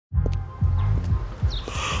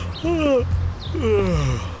The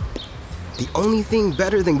only thing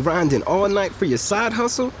better than grinding all night for your side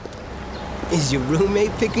hustle is your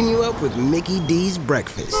roommate picking you up with Mickey D's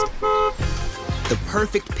breakfast. The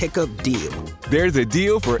perfect pickup deal. There's a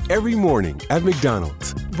deal for every morning at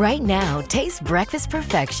McDonald's. Right now, taste breakfast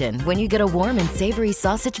perfection when you get a warm and savory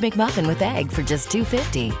sausage McMuffin with egg for just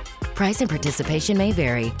 $2.50. Price and participation may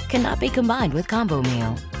vary. Cannot be combined with combo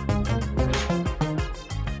meal.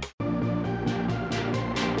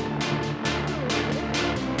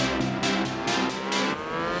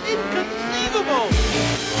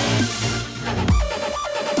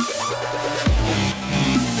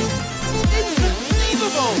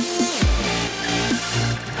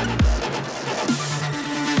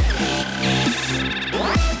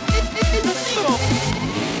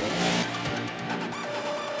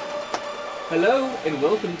 Hello and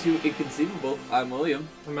welcome to Inconceivable. I'm William.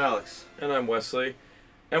 I'm Alex. And I'm Wesley.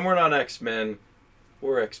 And we're not X-Men.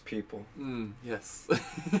 We're X-People. Yes.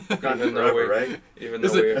 Even though we, right? Even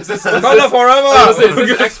though we're... Is this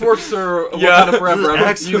X-Force or Wakanda Forever? I'm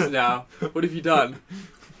confused now. What have you done?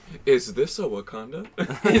 Is this a Wakanda?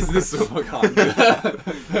 Is this a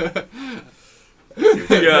Wakanda?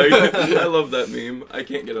 Yeah, I love that meme. I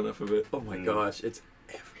can't get enough of it. Oh my gosh, it's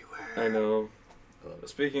everywhere. I know.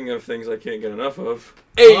 Speaking of things I can't get enough of,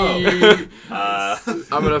 Hey! I'm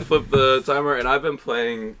gonna flip the timer, and I've been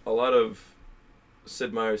playing a lot of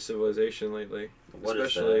Sid Meier's Civilization lately,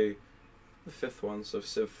 especially the fifth one, so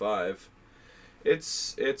Civ 5.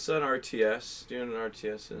 It's an RTS. Do you know what an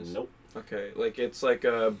RTS is? Nope. Okay, it's like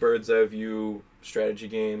a bird's eye view strategy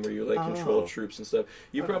game where you control troops and stuff.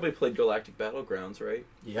 You probably played Galactic Battlegrounds, right?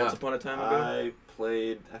 Yeah. Once upon a time ago. I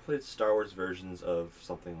played Star Wars versions of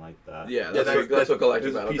something like that. Yeah, that's what Galactic It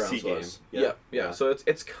was a Battlegrounds PC game. was. Yeah. Yeah. So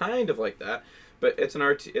it's kind of like that, but it's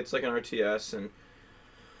it's like an RTS, and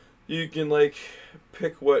you can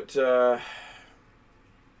pick what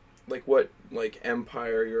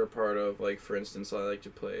empire you're a part of. Like, for instance, I like to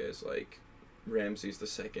play as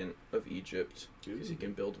Ramses II of Egypt, because he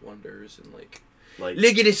can build wonders and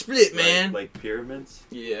lickety split, man. Like pyramids.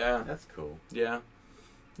 Yeah, That's cool. yeah.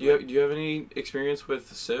 Do you have any experience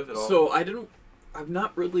with Civ at all? So I've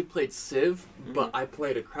not really played Civ, but I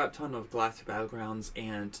played a crap ton of Galactic Battlegrounds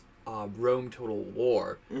and Rome Total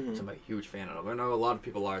War, which I'm a huge fan of. I know a lot of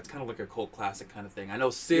people are. It's kind of like a cult classic kind of thing. I know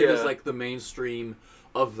Civ is the mainstream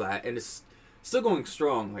of that, and it's still going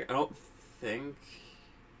strong. I don't think...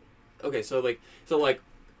 Okay, so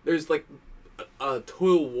there's a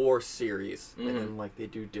Total War series, and then they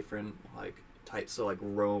do different types. So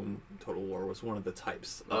Rome Total War was one of the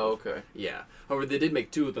types. Oh, okay. Yeah. However, they did make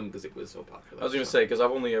two of them because it was so popular. I was gonna say, because I've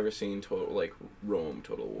only ever seen Rome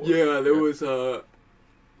Total War. Yeah, there was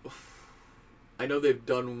I know they've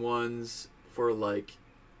done ones for the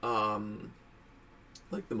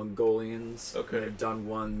Mongolians. Okay. And they've done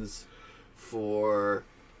ones for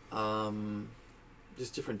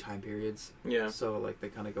just different time periods. Yeah. So they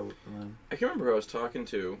kind of go with them. I can't remember who I was talking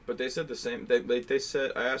to, but they said the same. They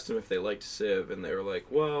said, I asked them if they liked Civ, and they were like,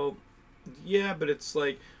 "Well, yeah, but it's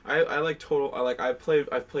I like Total. I've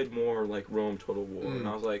played more Rome Total War," and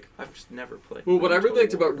I was like, "I've just never played." Well, what I really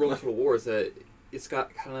liked Total about Rome Total War is that it's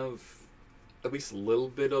got kind of at least a little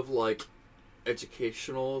bit of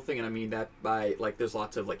educational thing, and I mean that by there's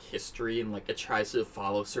lots of history, and it tries to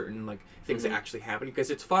follow certain things that actually happen, because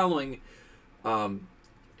it's following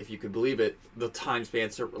if you could believe it, the time span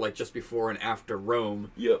just before and after Rome.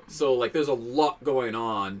 Yep. So there's a lot going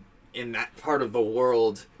on in that part of the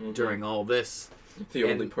world during all this. The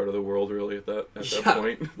only part of the world really at that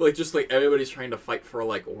point. Everybody's trying to fight for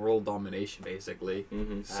world domination, basically.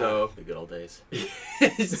 So the good old days.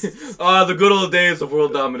 The good old days of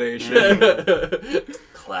world domination.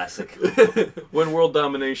 Classic. When world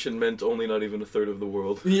domination meant only not even a third of the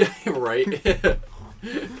world. Yeah, right. Man.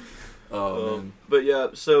 But yeah,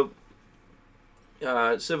 so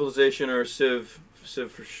Civilization, or Civ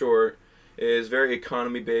for short, is very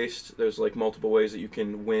economy based. There's multiple ways that you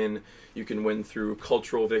can win. You can win through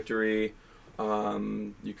cultural victory.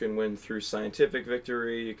 You can win through scientific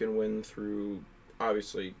victory. You can win through,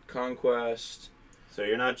 obviously, conquest. So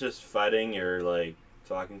you're not just fighting. You're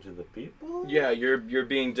talking to the people. Yeah, you're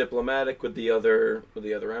being diplomatic with the other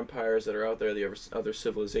empires that are out there, the other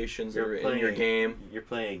civilizations that are in your game. You're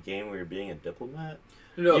playing a game where you're being a diplomat.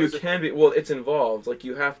 No, you can be. Well, it's involved.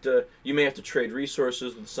 You may have to trade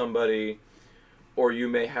resources with somebody, or you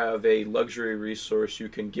may have a luxury resource you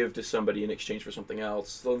can give to somebody in exchange for something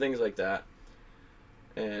else. So things like that.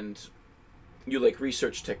 And you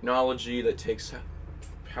research technology that takes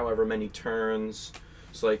however many turns.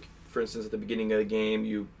 So for instance, at the beginning of the game,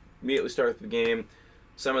 you immediately start with the game.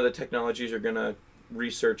 Some of the technologies are gonna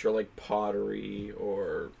research are like pottery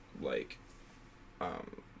or like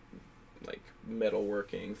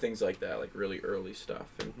metalworking, things like that, like really early stuff.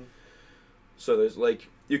 And so there's like,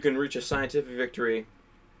 you can reach a scientific victory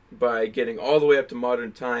by getting all the way up to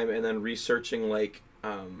modern time and then researching like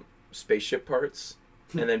spaceship parts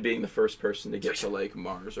and then being the first person to get to like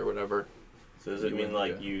Mars or whatever. So does it mean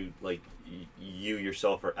like you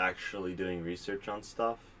yourself are actually doing research on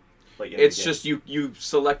stuff? Like It's just you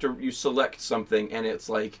select something and it's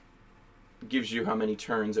like gives you how many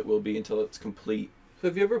turns it will be until it's complete. So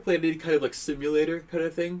have you ever played any kind of like simulator kind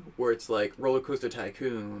of thing where it's like Roller Coaster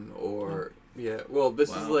Tycoon or yeah? Well, this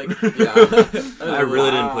is like yeah. I really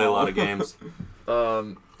didn't play a lot of games.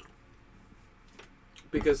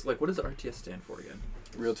 Because like, what does RTS stand for again?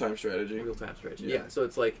 Real-time strategy. Real-time strategy. Yeah. So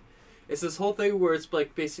it's like, it's this whole thing where it's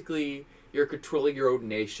like basically you're controlling your own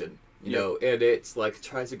nation, you know, and it's like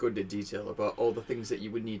tries to go into detail about all the things that you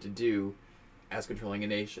would need to do as controlling a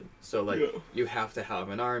nation. So like you have to have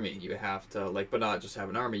an army, you have to like, but not just have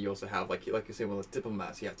an army. You also have like you're saying with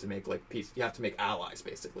diplomats, you have to make like peace. You have to make allies,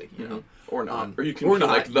 basically, you know, or not, or you can or be not,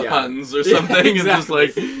 like the Huns or something, exactly. and just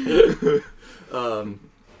like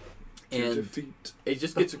and defeat. it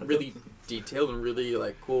just gets really detailed and really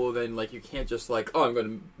like cool. Then like you can't just like, oh, I'm going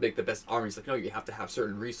to make the best armies. Like no, you have to have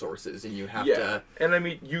certain resources and you have to. And I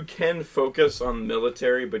mean, you can focus on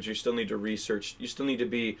military, but you still need to research. You still need to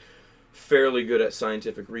be fairly good at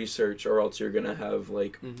scientific research, or else you're gonna have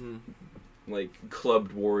like like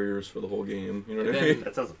clubbed warriors for the whole game. You know what I mean?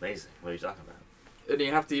 That sounds amazing. What are you talking about? And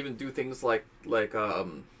you have to even do things like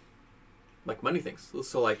money things.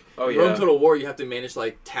 So like in Rome Total War, you have to manage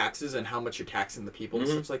like taxes and how much you're taxing the people and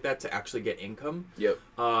such like that to actually get income. Yep.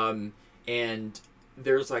 And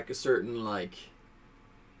there's like a certain like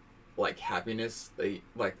happiness they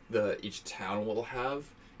like each town will have.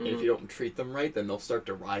 And if you don't treat them right, then they'll start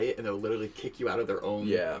to riot and they'll literally kick you out of their own.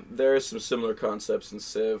 Yeah, there are some similar concepts in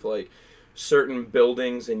Civ. Like certain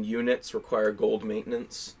buildings and units require gold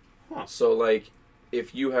maintenance. So like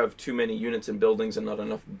if you have too many units and buildings and not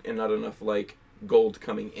enough like gold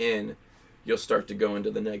coming in, you'll start to go into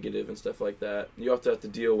the negative and stuff like that. You have to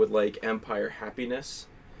deal with like empire happiness.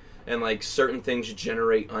 And, like, certain things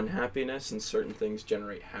generate unhappiness and certain things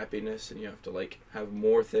generate happiness. And you have to, like, have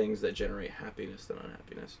more things that generate happiness than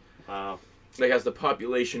unhappiness. Wow. Like, as the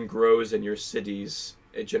population grows in your cities,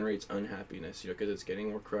 it generates unhappiness, you know, because it's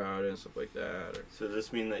getting more crowded and stuff like that. So does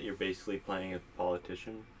this mean that you're basically playing a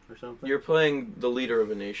politician or something? You're playing the leader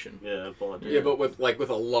of a nation. Yeah, a politician. Yeah, but with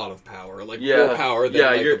a lot of power. Like, more power than,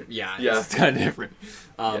 it's kind of different.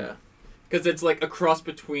 Because it's, like, a cross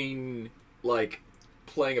between, like,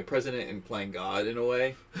 playing a president and playing God in a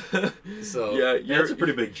way. So that's a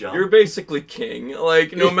pretty big jump. You're basically king.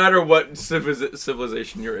 Like no matter what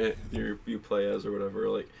civilization you're in, you play as or whatever.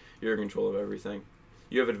 Like you're in control of everything.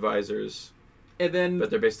 You have advisors, and then but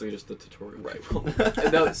they're basically just the tutorial people.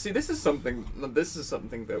 And now, see, this is something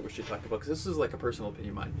that we should talk about because this is like a personal opinion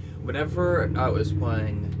of mine. Whenever I was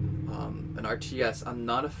playing an RTS, I'm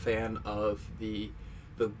not a fan of the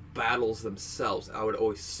battles themselves. I would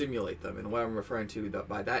always simulate them, and what I'm referring to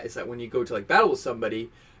by that is that when you go to like battle with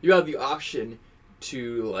somebody, you have the option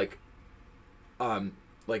to like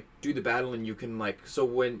do the battle, and you can like, so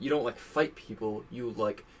when you don't like fight people, you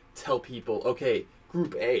like tell people, okay,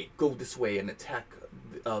 group A, go this way and attack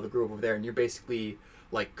the group over there, and you're basically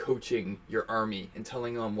like coaching your army and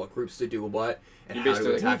telling them what groups to do what and you're how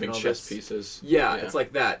basically to attack moving and all chess this. pieces. Yeah, it's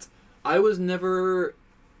like that. I was never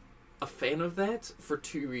a fan of that for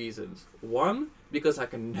two reasons. One, because I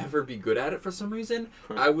can never be good at it for some reason.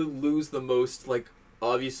 I would lose the most, like,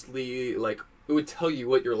 obviously, like, it would tell you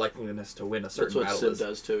what your likeliness to win a certain battle is. That's what Civ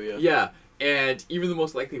does too, Yeah, and even the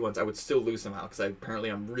most likely ones, I would still lose somehow, because apparently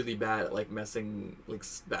I'm really bad at, like, messing, like,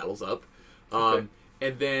 battles up. And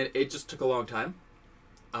then it just took a long time.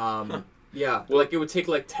 Yeah, well, like, it would take,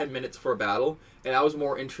 like, 10 minutes for a battle, and I was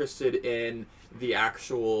more interested in the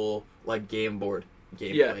actual, like, game board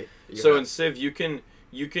gameplay. Yeah, so in Civ, you can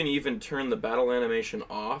even turn the battle animation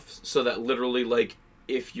off, so that literally, like,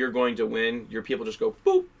 if you're going to win, your people just go,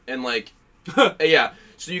 boop, and, like, yeah,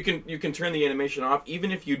 so you can turn the animation off. Even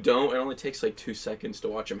if you don't, it only takes, like, 2 seconds to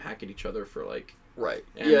watch them hack at each other for, like... Right.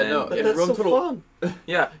 But that's so fun.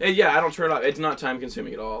 Yeah, I don't turn it off. It's not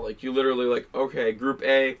time-consuming at all. Like, you literally, like, okay, Group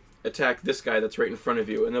A, attack this guy that's right in front of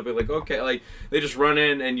you, and they'll be like, okay, like, they just run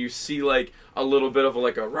in, and you see, like, a little bit of,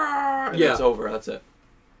 like, a rah, and it's over, that's it.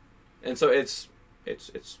 And so it's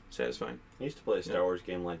satisfying. I used to play a Star Wars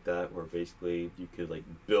game like that, where basically you could, like,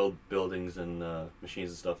 build buildings and machines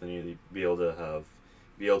and stuff, and you'd be able to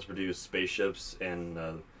produce spaceships and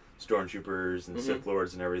stormtroopers and Sith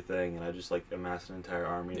Lords and everything, and I just like amassed an entire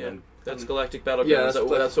army. Yeah, And that's Galactic Battlegrounds.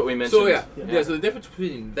 Yeah, That's what we mentioned. So yeah. So the difference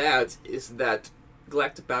between that is that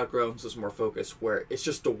Galactic Battlegrounds is more focused, where it's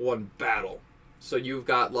just the one battle. So you've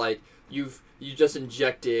got like you just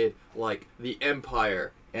injected like the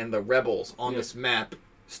Empire and the Rebels on this map,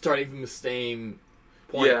 starting from the same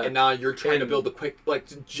point, and now you're trying to build the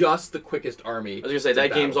quickest army. I was gonna say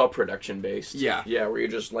that game's all production based. Yeah, where you're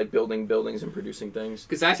just like building buildings and producing things.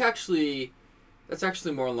 Because that's actually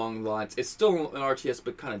more along the lines. It's still an RTS,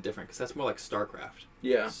 but kind of different. Because that's more like StarCraft.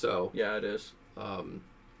 Yeah. So yeah, it is.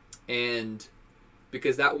 And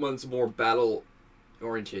because that one's more battle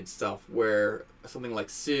oriented stuff, where something like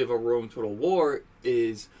Civ or Rome Total War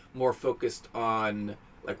is more focused on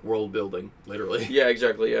like world building, literally. Yeah,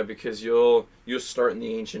 exactly. Yeah, because you'll start in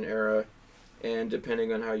the ancient era, and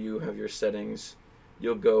depending on how you have your settings,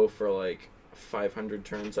 you'll go for like 500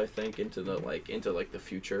 turns, I think, into the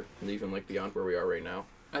future, and even like beyond where we are right now.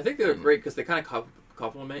 I think they're great because they kind of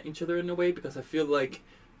complement each other in a way, because I feel like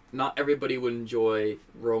not everybody would enjoy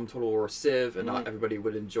Rome Total War Civ, and not everybody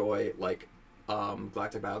would enjoy like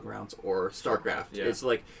Galactic Battlegrounds or StarCraft. Yeah. It's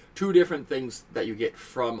like two different things that you get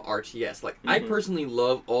from RTS. Like I personally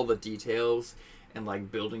love all the details and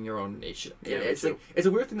like building your own nation. Yeah, it's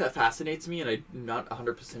a weird thing that fascinates me, and I'm not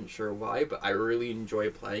 100% sure why, but I really enjoy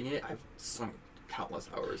playing it. I've sunk countless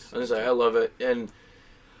hours. I was gonna say, I love it, and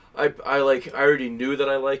I already knew that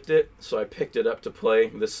I liked it, so I picked it up to play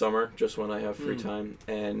this summer just when I have free time.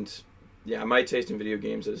 And yeah, my taste in video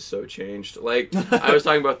games has so changed. Like I was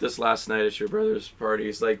talking about this last night at your brother's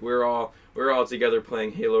parties. Like we're all together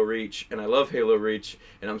playing Halo Reach, and I love Halo Reach,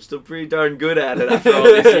 and I'm still pretty darn good at it after all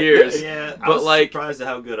these years. Yeah, but I was like, surprised at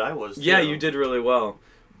how good I was. Yeah, you did really well.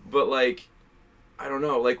 But like, I don't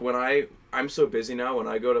know. Like when I'm so busy now, when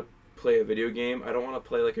I go to play a video game, I don't want to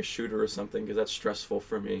play like a shooter or something, because that's stressful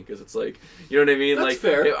for me, because it's like, you know what I mean? That's like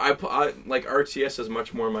fair. I like RTS is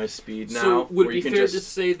much more my speed now. So would it be fair just to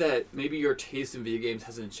say that maybe your taste in video games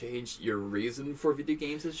hasn't changed, your reason for video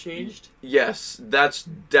games has changed? Yes, that's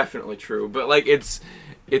definitely true. But like it's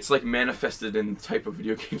like manifested in the type of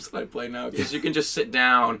video games that I play now, because you can just sit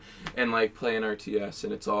down and like play an RTS,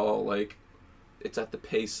 and it's all like it's at the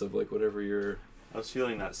pace of like whatever you're. I was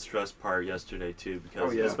feeling that stress part yesterday too, because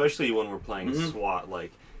Oh, yeah. especially when we're playing SWAT,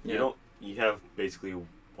 like Yeah. you have basically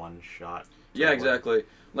one shot. Yeah, exactly.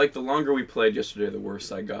 Like the longer we played yesterday, the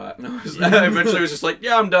worse I got. And I eventually was just like,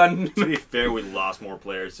 yeah, I'm done. To be fair, we lost more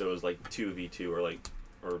players, so it was like 2v2 or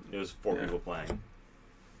it was 4 people playing.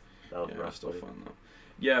 That was rough. Still fun though.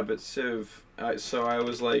 Yeah, but Civ. So I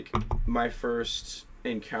was like, my first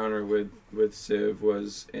encounter with Civ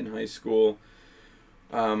was in high school.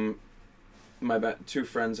 My two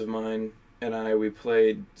friends of mine and we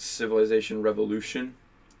played Civilization Revolution,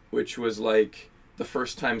 which was like the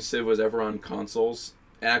first time Civ was ever on consoles.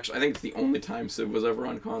 Actually, I think it's the only time Civ was ever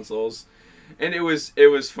on consoles, and it was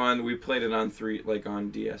fun. We played it on on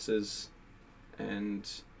DSs, and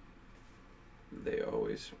they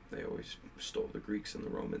always stole the Greeks and the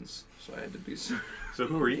Romans, so I had to be. So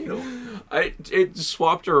who were you? It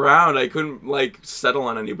swapped around. I couldn't settle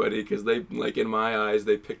on anybody, because they in my eyes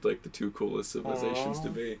they picked the two coolest civilizations to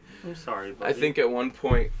be. I'm sorry, buddy. I think at one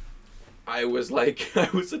point I was I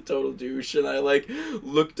was a total douche, and I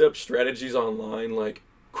looked up strategies online,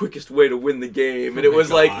 quickest way to win the game, and it was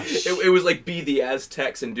it was be the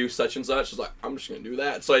Aztecs and do such and such. I was like, I'm just gonna do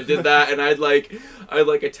that, so I did that, and I'd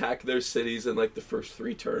attack their cities in the first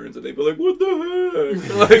 3 turns, and they'd be like, what the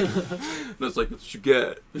heck? That's that's what you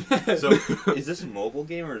get. So is this a mobile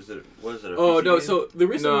game, or what is it? Oh no! Game? So the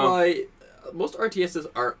reason why most RTSs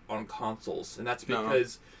aren't on consoles, and that's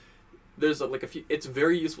because there's a few. It's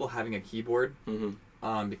very useful having a keyboard. Mm-hmm.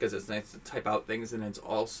 Because it's nice to type out things, and it's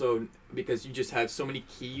also because you just have so many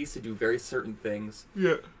keys to do very certain things.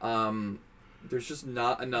 Yeah. There's just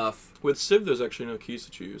not enough. With Civ, there's actually no keys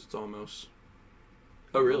that you use. It's all mouse.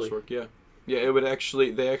 Oh, really? Mouse work, yeah. Yeah, it would actually.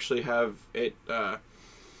 They actually have it.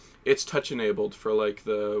 It's touch enabled for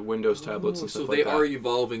the Windows tablets and stuff like that. So they are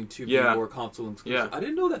evolving to be more console exclusive. Yeah. I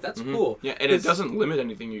didn't know that. That's cool. Yeah, and it doesn't limit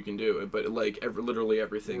anything you can do, but literally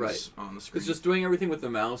everything's on the screen. Because just doing everything with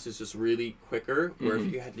the mouse is just really quicker. Where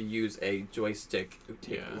if you had to use a joystick, it would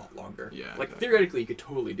take a lot longer. Yeah. Theoretically, you could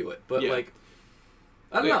totally do it, but I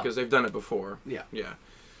don't know, because they've done it before. Yeah. Yeah.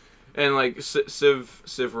 And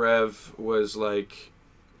Civ Rev was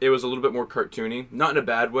it was a little bit more cartoony, not in a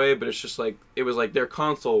bad way, but it's just it was their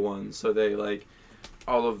console one, so they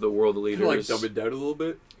all of the world leaders dumb it down a little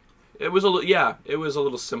bit. It was it was a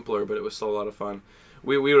little simpler, but it was still a lot of fun.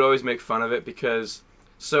 We would always make fun of it because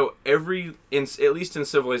at least in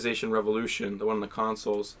Civilization Revolution, the one on the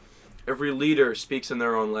consoles, every leader speaks in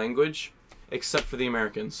their own language, except for the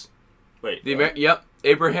Americans. Wait. Yep.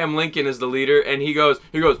 Abraham Lincoln is the leader, and he goes,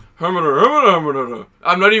 "Hermana."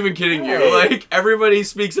 I'm not even kidding you. Hey. Like, everybody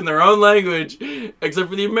speaks in their own language, except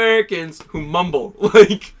for the Americans who mumble.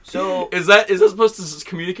 Like, So is that supposed to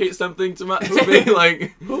communicate something to me?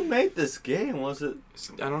 Like, who made this game? Was it?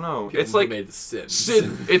 I don't know. People It's who like made the Sims.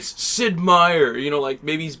 It's Sid Meier. You know, like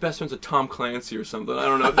maybe he's best friends with Tom Clancy or something. I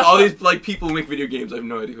don't know. All these like people who make video games, I have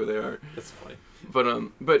no idea who they are. That's funny.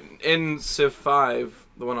 But in Civ 5,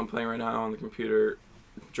 the one I'm playing right now on the computer,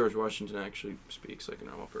 George Washington actually speaks like a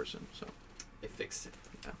normal person. So, They fixed it.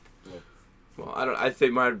 well, I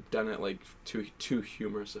think might have done it like too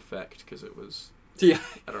humorous effect because it was, Yeah.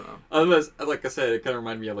 I don't know. Unless, like I said, it kind of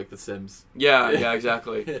reminded me of like The Sims. Yeah,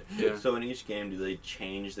 exactly. Yeah. So in each game, do they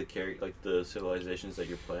change the like the civilizations that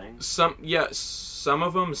you're playing? Some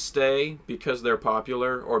of them stay because they're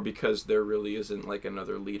popular or because there really isn't like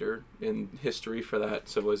another leader in history for that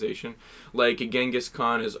civilization. Like Genghis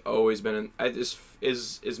Khan has always been in.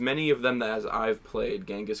 As many of them as I've played,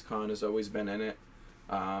 Genghis Khan has always been in it.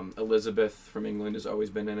 Elizabeth from England has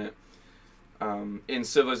always been in it. In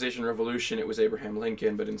Civilization Revolution, it was Abraham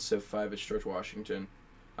Lincoln, but in Civ 5, it's George Washington.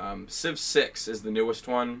 Civ 6 is the newest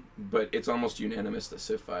one, but it's almost unanimous that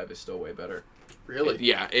Civ 5 is still way better. Really?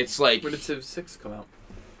 Yeah, it's like... When did Civ 6 come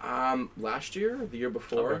out? Last year or the year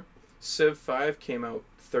before. Okay. Civ 5 came out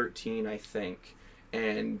 13, I think,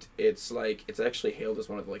 and it's actually hailed as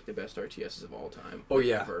one of like the best RTSs of all time. Oh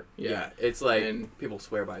yeah. Ever. Yeah. It's like And- people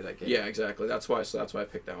swear by that game. Yeah, exactly. That's why I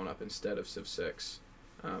picked that one up instead of Civ 6.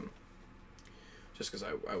 Just because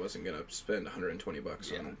I wasn't gonna spend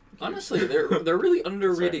 $120 on. Honestly, they're really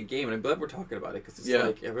underrated game, and I'm glad we're talking about it because it's Yeah.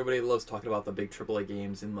 like everybody loves talking about the big AAA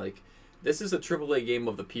games, and like this is a AAA game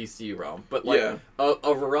of the PC realm, but like Yeah.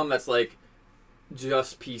 of a realm that's like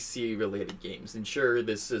just PC related games. And sure,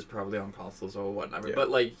 this is probably on consoles or whatnot, Yeah. but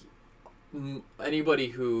like anybody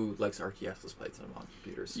who likes RTS plays them on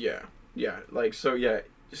computers. Yeah. Like so. Yeah.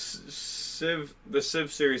 The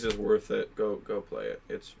Civ series is worth it. Go play it.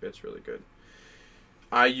 It's really good.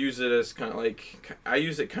 I use it as kind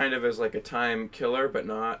of kind of as like a time killer, but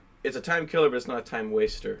not. It's a time killer, but it's not a time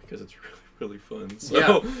waster because it's really fun.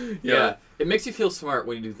 So, yeah. It makes you feel smart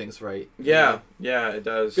when you do things right. Yeah, it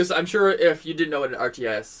does. Because I'm sure if you didn't know what an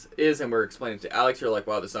RTS is and we're explaining it to Alex, you're like,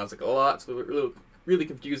 wow, this sounds like a lot. It's really, really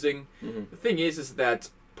confusing. Mhm. The thing is that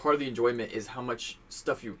part of the enjoyment is how much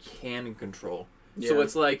stuff you can control. So Yeah.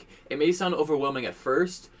 it's like, it may sound overwhelming at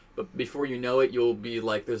first, but before you know it, you'll be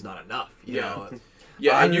like, there's not enough. You know?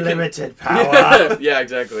 Yeah, and you can. Unlimited power. Yeah,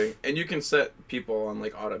 exactly. And you can set people on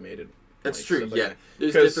like automated. That's like, true, stuff like yeah. that.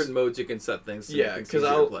 There's 'Cause- different modes you can set things to Yeah, make things because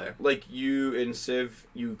easier to play. like you in Civ,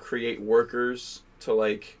 you create workers to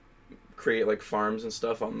like create like farms and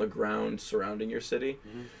stuff on the ground surrounding your city.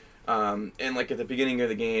 And like at the beginning of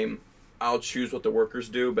the game, I'll choose what the workers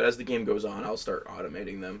do, but as the game goes on, I'll start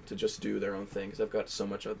automating them to just do their own thing because I've got so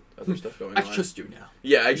much other stuff going I on. trust you now.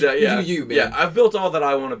 Yeah, exactly. You Yeah, do you, man. Yeah, I've built all that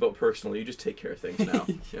I want to build personally. You just take care of things now.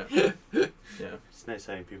 Yeah, yeah, It's nice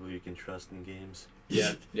having people you can trust in games.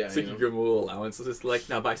 yeah. So you you know. give them a little allowance. So it's like,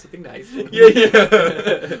 now buy something nice.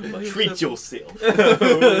 Yeah. Treat yourself.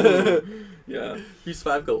 Yeah. Use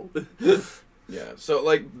 5 gold. Yeah, so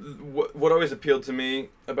like what always appealed to me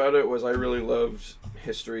about it was I really loved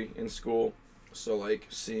history in school. So like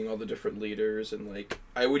seeing all the different leaders and like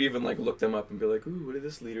I would even like look them up and be like, ooh, what did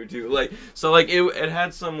this leader do? Like so like it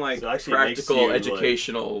had some like So it actually makes practical you, like-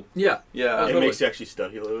 educational. Yeah. Yeah, It Totally. makes you actually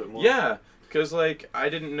study a little bit more. yeah, because like I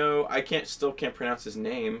didn't know I still can't pronounce his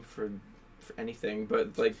name for anything,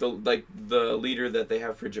 but like the leader that they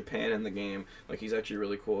have for Japan in the game, like he's actually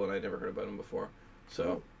really cool and I'd never heard about him before.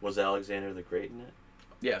 So Was Alexander the Great in it?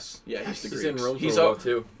 yes, yeah, he's the He's Greek. in Rome He's for a all, while,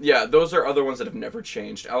 too. yeah, those are other ones that have never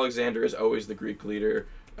changed. Alexander is always the Greek leader.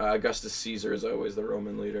 Augustus Caesar is always the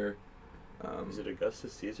Roman leader. Is it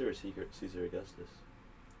Augustus Caesar or Caesar Augustus?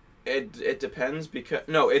 It depends because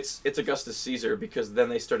no, it's Augustus Caesar because then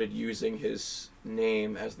they started using his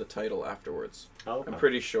name as the title afterwards. Oh, okay. I'm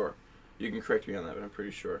pretty sure. You can correct me on that, but I'm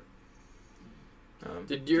pretty sure.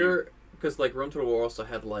 Did your... Because, like, Rome Total War also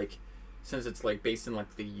had, like... Since it's, like, based in,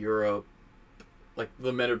 like, the Europe... Like,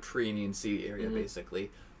 the Mediterranean Sea area,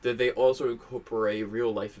 basically. Did they also incorporate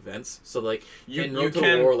real-life events? So, like, in Rome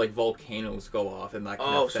Total War, like, volcanoes go off and that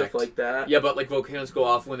kind of effect. Stuff like that. Yeah, but, like, volcanoes go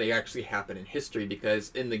off when they actually happen in history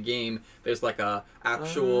because in the game, there's, like, a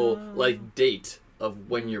actual, like, date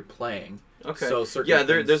of when you're playing. Okay. So certain yeah,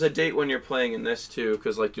 things- there's a date when you're playing in this too,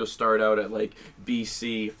 because like you'll start out at like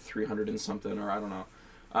BC 300 and something, or I don't know.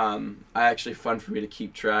 I actually fun for me to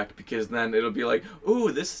keep track because then it'll be like,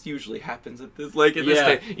 ooh, this usually happens at this in this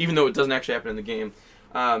Yeah. day, even though it doesn't actually happen in the game.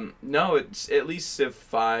 No, it's at least Civ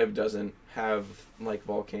 5 doesn't have like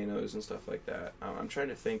volcanoes and stuff like that. I'm trying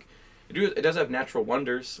to think. It does have natural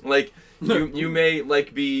wonders. Like you may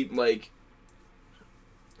like be like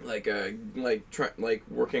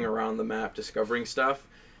working around the map discovering stuff,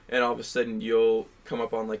 and all of a sudden you'll come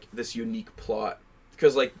up on like this unique plot,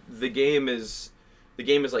 because like the game is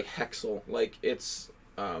like Hexel. Like it's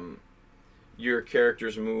your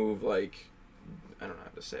characters move like, I don't know how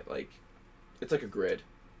to say it, like it's like a grid.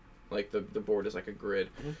 Like the board is like a grid.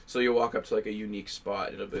 Mm-hmm. So you walk up to like a unique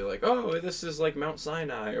spot, it'll be like, oh, this is like Mount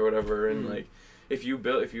Sinai or whatever, and like if you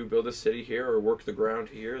build a city here or work the ground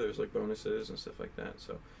here, there's like bonuses and stuff like that.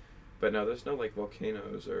 So, but no, there's no like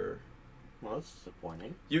volcanoes or. Well, that's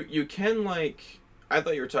disappointing. You can like, I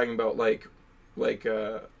thought you were talking about like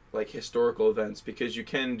historical events, because you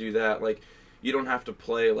can do that. Like you don't have to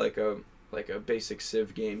play like a basic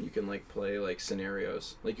Civ game. You can like play like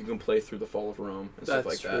scenarios. Like you can play through the fall of Rome and stuff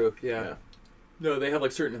like that. That's true. Yeah. No, they have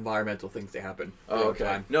like certain environmental things that happen. Oh, okay.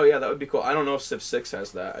 Time. No, yeah, that would be cool. I don't know if Civ 6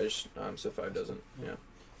 has that. I just Civ 5 doesn't. Yeah.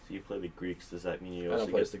 So you play the Greeks. Does that mean you also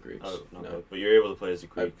also play as the Greeks? Oh, no. But you're able to play as the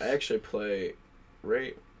Greeks. I actually play.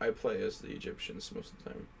 I play as the Egyptians most of the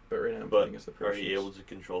time, but right now I'm playing as the Persians. Are you able to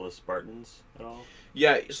control the Spartans at all?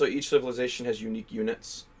 Yeah. So each civilization has unique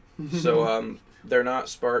units. So they're not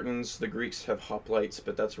Spartans. The Greeks have hoplites,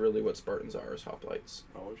 but that's really what Spartans are, is hoplites.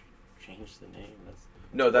 Oh, change the name.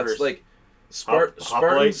 That's like Spartans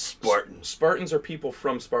are people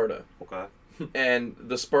from Sparta. Okay. And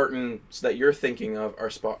the Spartans that you're thinking of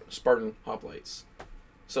are Spartan hoplites.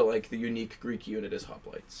 So like the unique Greek unit is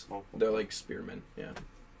hoplites. Oh, okay. They're like spearmen. Yeah.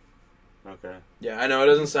 Okay. Yeah, I know it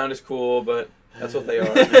doesn't sound as cool, but that's what they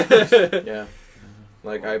are. Yeah.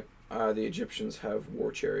 Like the Egyptians have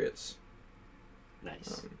war chariots.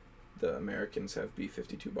 Nice. The Americans have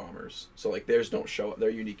B-52 bombers. So like theirs don't show up. Their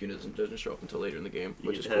unique unit doesn't show up until later in the game,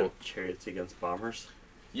 which is cool. Chariots against bombers.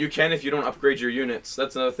 You can if you don't upgrade your units.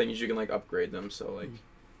 That's another thing, is you can like upgrade them. So like,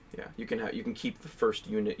 yeah, you can keep the first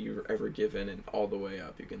unit you're ever given and all the way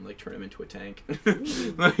up. You can like turn them into a tank,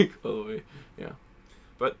 like all the way. Yeah.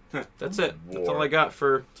 But that's it. That's all I got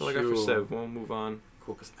for Civ. We'll move on.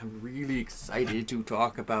 Cool, because I'm really excited to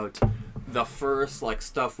talk about the first like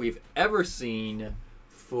stuff we've ever seen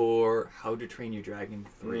for How to Train Your Dragon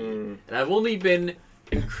 3. And I've only been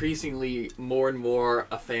increasingly more and more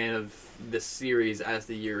a fan of this series as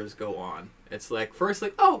the years go on. It's like, first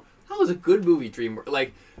like, oh, that was a good movie, DreamWorks.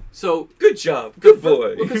 Like, so... Good job. Good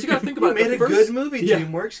boy. Because you gotta think about it. You made a good movie,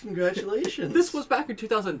 DreamWorks. Congratulations. This was back in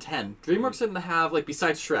 2010. DreamWorks didn't have, like,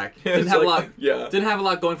 besides Shrek, didn't have a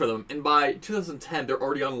lot going for them. And by 2010, they're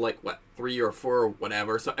already on, like, 3 or 4 or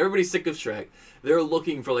whatever. So everybody's sick of Shrek. They're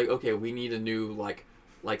looking for, like, okay, we need a new, like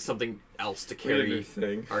something else to carry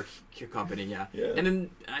our company, yeah. And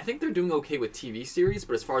then I think they're doing okay with TV series,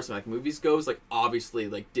 but as far as like movies goes, like obviously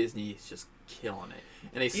like Disney is just killing it,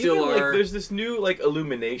 and they still are. Like, there's this new like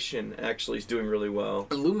Illumination actually is doing really well.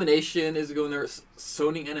 Illumination is going there.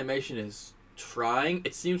 Sony Animation is trying.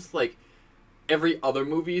 It seems like every other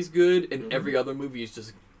movie is good, and every other movie is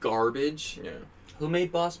just garbage. Yeah. Who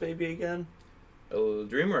made Boss Baby again?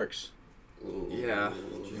 DreamWorks. Yeah,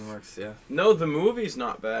 DreamWorks. Yeah. No, the movie's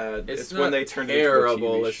not bad. It's when they turned it into a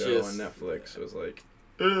TV show on Netflix. It was like,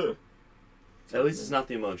 ugh. At least it's not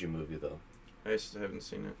the Emoji Movie, though. I just haven't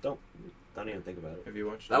seen it. Don't even think about it. Have you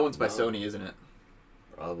watched it? That one's by Sony, isn't it?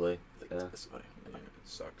 Probably. Yeah, it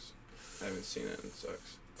sucks. I haven't seen it, and it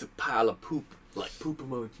sucks. It's a pile of poop, like poop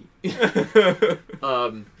emoji.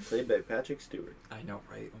 Played by Patrick Stewart. I know,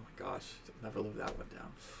 right? Oh my gosh, never lived that one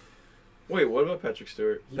down. Wait, what about Patrick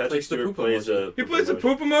Stewart? Patrick Stewart plays a... He plays a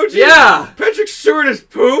poop emoji? Yeah! Patrick Stewart is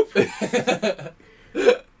poop? I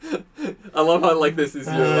love how, like, this is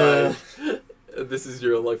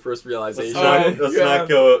your, like, first realization. Let's not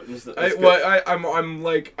go... I'm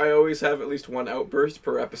like, I always have at least one outburst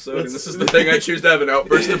per episode, and this is the thing I choose to have an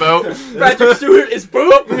outburst about. Patrick Stewart is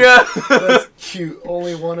poop? Yeah. That's cute.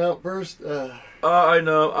 Only one outburst? I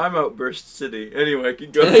know. I'm Outburst City. Anyway,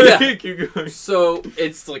 keep going. Keep going. So,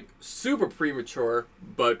 it's, like, super premature,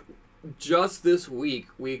 but just this week,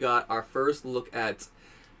 we got our first look at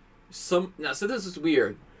some... Now, so this is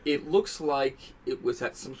weird. It looks like it was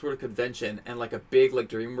at some sort of convention and, like, a big, like,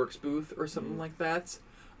 DreamWorks booth or something like that.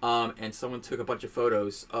 And someone took a bunch of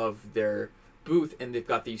photos of their booth, and they've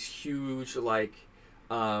got these huge, like,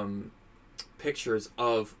 pictures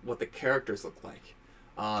of what the characters look like.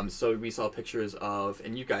 So we saw pictures of,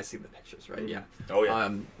 and you guys see the pictures, right? Yeah. Oh, yeah.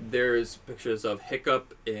 There's pictures of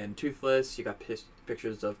Hiccup and Toothless. You got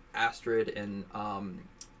pictures of Astrid and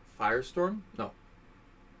Firestorm. No.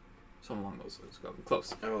 Something along those lines.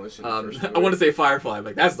 Close. I've only seen the first I want to say Firefly. I'm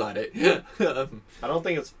like, that's not it. I don't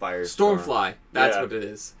think it's Firestorm. Stormfly. That's Yeah. what it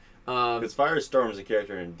is. Because Firestorm is a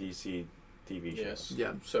character in DC TV show. Yes.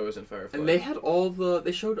 Yeah. So is in Firefly. And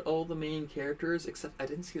they showed all the main characters, except I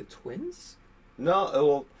didn't see the twins. No,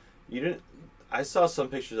 well, you didn't. I saw some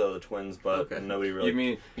pictures of the twins, but Okay. nobody really. You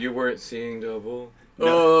mean you weren't seeing double?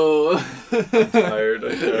 Oh. Tired.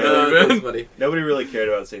 That's funny. Nobody really cared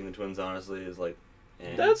about seeing the twins. Honestly, is like.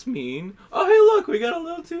 Eh. That's mean. Oh, hey, look, we got a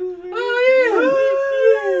little too.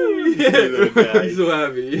 Oh, yeah. Little guy. He's so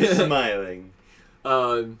happy. Smiling.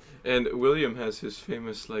 And William has his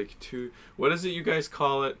famous, like, what is it you guys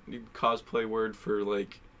call it? Cosplay word for,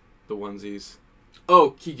 like, the onesies.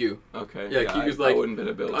 Oh, Kigu. Okay. Yeah, Kigu's I like wouldn't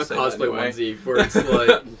have been able to a say cosplay that anyway. onesie where it's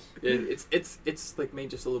like it's like made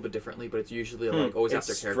just a little bit differently, but it's usually like always It's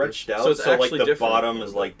after characters. stretched out, So it's so like actually the different. bottom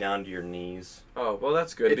is like down to your knees. Oh, well,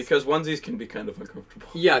 that's good, It's- because onesies can be kind of uncomfortable.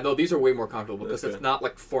 Yeah, no, these are way more comfortable because That's it's good. not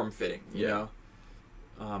like form fitting. You Yeah.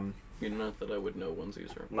 know. Not that I would know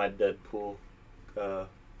onesies are. My Deadpool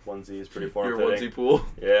onesie is pretty Your form-fitting. onesie pool.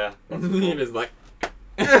 Yeah. He is like.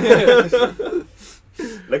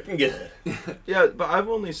 Looking good. Yeah, but I've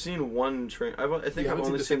only seen one train. I think You I've haven't only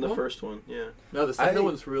seen the seen the second one? first one. Yeah. No, the second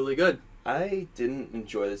one's really good. I didn't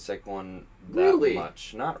enjoy the second one that Really?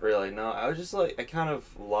 much. Not really. No, I was just like I kind of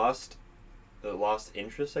lost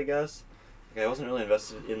interest, I guess. Like I wasn't really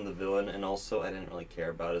invested in the villain, and also I didn't really care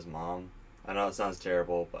about his mom. I know it sounds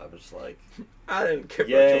terrible, but I was just like, I didn't care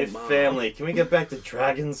about "Yay, your mom. family! Can we get back to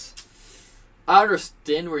dragons?" I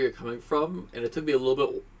understand where you're coming from, and it took me a little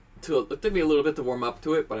bit to warm up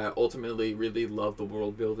to it, but I ultimately really loved the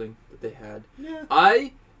world building that they had. Yeah.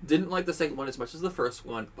 I didn't like the second one as much as the first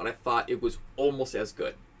one, but I thought it was almost as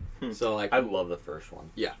good. So like, I love the first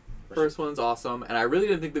one. yeah, first one's awesome, and I really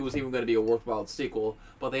didn't think there was even going to be a worthwhile sequel,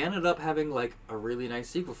 but they ended up having like a really nice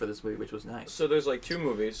sequel for this movie, which was nice. So there's like 2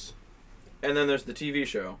 movies, and then there's the TV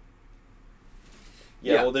show.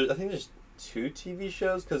 Yeah. Well, I think there's 2 TV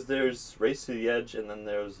shows because there's Race to the Edge, and then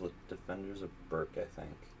there's the Defenders of Burke. I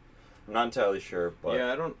think. I'm not entirely sure, but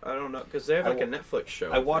Yeah, I don't know, because they have I like a wa- Netflix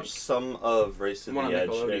show. I watched some of Race to One the on Edge,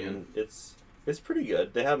 Nickelodeon. and it's pretty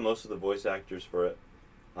good. They have most of the voice actors for it,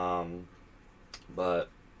 but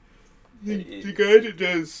The guy that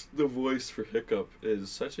does the voice for Hiccup is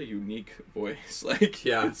such a unique voice. Like,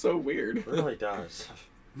 Yeah. it's so weird. it really does.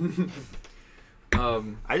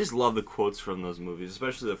 Um, I just love the quotes from those movies,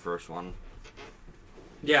 especially the first one.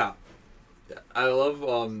 yeah. I love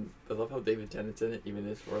how David Tennant's in it, even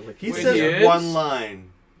this for like He Wait, says he is? one line.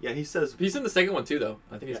 Yeah, he says he's in the second one too, though.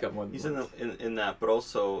 I think he's got more. Than he's one. in that, but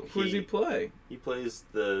also Who does he play? He plays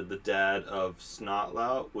the dad of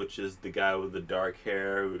Snotlout, which is the guy with the dark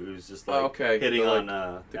hair who's just like Oh, okay. hitting The, like, on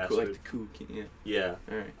The acid. cool, like the cool kid. Yeah. Yeah.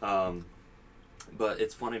 All right. But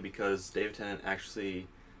it's funny because David Tennant actually,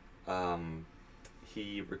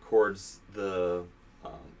 he records the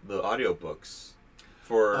audiobooks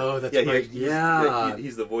for. Oh, that's yeah, right. Yeah.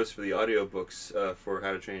 he's the voice for the audiobooks for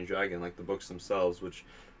How to Train Your Dragon, like the books themselves, which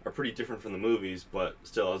are pretty different from the movies. But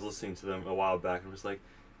still, I was listening to them a while back and was like,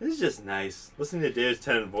 this is just nice listening to David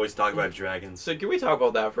Tennant voice talk about dragons. So can we talk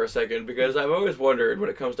about that for a second? Because I've always wondered when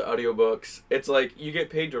it comes to audiobooks, it's like you get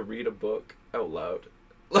paid to read a book out loud.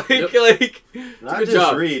 Like, Yep. like Not good just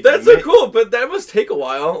job. read. that's it so cool, but that must take a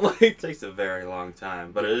while. Like, It takes a very long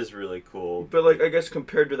time, but it is really cool. but like I guess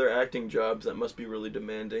compared to their acting jobs, that must be really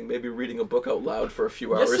demanding. Maybe reading a book out loud for a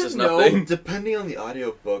few Yes hours and is no. nothing. Depending on the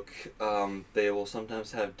audiobook, they will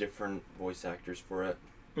sometimes have different voice actors for it.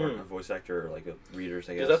 Or a voice actor or like a readers,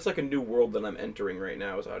 I guess. Because that's like a new world that I'm entering right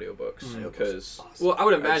now is audiobooks. Because Well, I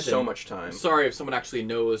would I have imagine so much time. I'm sorry if someone actually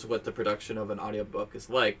knows what the production of an audiobook is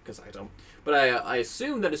like, because I don't. But I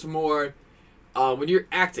assume that it's more when you're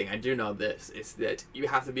acting. I do know this is that you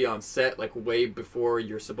have to be on set like way before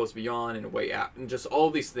you're supposed to be on and way out, and just all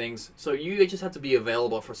these things. So you just have to be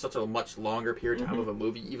available for such a much longer period of time of a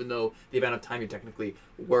movie, even though the amount of time you're technically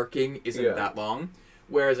working isn't Yeah. that long.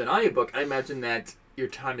 Whereas an audiobook, I imagine that your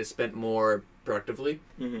time is spent more productively.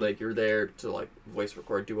 Like you're there to like voice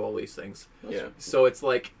record, do all these things. Yeah. So it's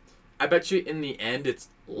like, I bet you in the end it's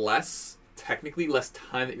technically less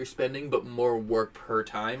time that you're spending, but more work per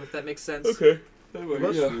time, if that makes sense. Okay. It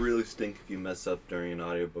must really stink if you mess up during an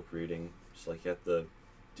audiobook reading. Just like you have to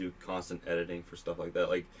do constant editing for stuff like that.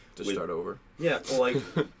 Like To with- start over. Yeah, well, like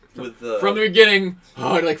with the From the beginning,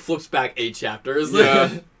 it like flips back 8 chapters.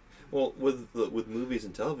 Yeah. well with movies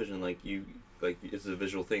and television, like you like it's a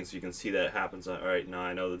visual thing, so you can see that it happens. All right, now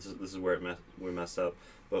I know this is where we mess up.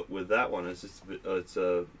 But with that one, it's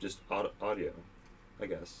just audio, I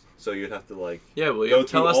guess. So you'd have to like Yeah, Go William, through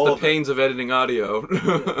tell us all the of it. pains of editing audio.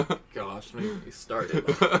 Gosh, when we started.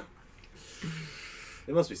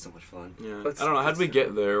 It must be so much fun. Yeah. Let's- I don't know. How did we let's-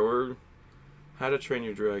 get there? We're How to Train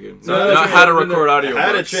Your Dragon. No, Not How to Record Audio.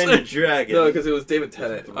 How to Train Your Dragon. No, because it was David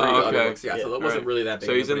Tennant. Oh, okay. Audiobooks, yeah, so that wasn't Alright. really that big.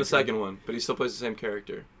 So of he's a in the breakthrough. second one, but he still plays the same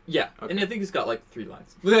character. Yeah, Okay. and I think he's got like 3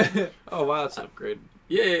 lines. Oh wow, that's an upgrade.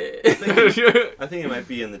 Yeah. I think it might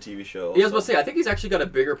be in the TV show. Yeah, I was about to say, I think he's actually got a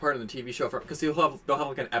bigger part in the TV show because they'll have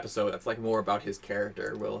like an episode that's like more about his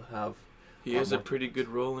character. We'll have. He has a pretty good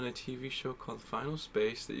role in a TV show called Final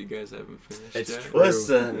Space that you guys haven't finished It's yet. true.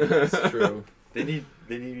 Listen. It's true. They need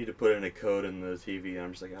me to put in a code in the TV, and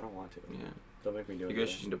I'm just like, I don't want to. Yeah. Don't make me do it. You guys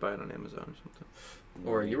just need to buy it on Amazon or something.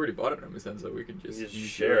 Or you already bought it on Amazon, so we can just, You just use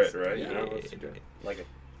share yours. it, right? Yeah. You know, it's like a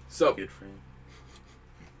So good friend.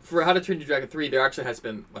 for How to Train Your Dragon 3, there actually has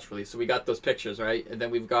been much released. So we got those pictures, right? And then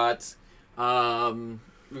we've got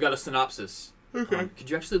a synopsis. Okay. Could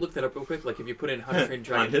you actually look that up real quick? Like if you put in How to Train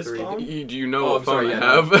Your On Dragon his 3. phone? Do you know Oh, what I'm sorry, phone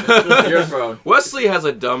yeah, I have? Your phone. Wesley has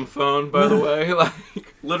a dumb phone, by the way. Like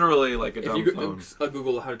literally like a If dumb you phone.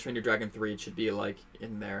 Google How to Train Your Dragon 3, it should be like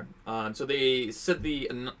in there. So they said the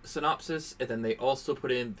synopsis, and then they also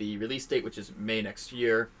put in the release date, which is May next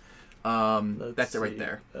year. That's it right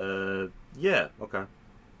there. Yeah. Okay.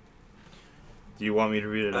 Do you want me to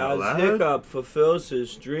read it out As loud? Hiccup fulfills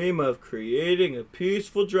his dream of creating a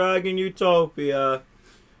peaceful dragon utopia,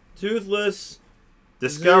 Toothless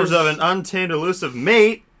Discovers Zeus- of an untamed elusive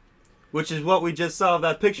mate, which is what we just saw of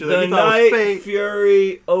that picture that the we thought was Night fake.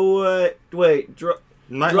 Fury away. Wait, draws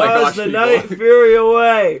gosh, the people. Night Fury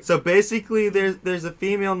away. So basically, there's a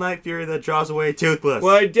female Night Fury that draws away Toothless.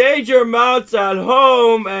 When danger mounts at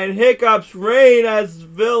home and Hiccup's reign as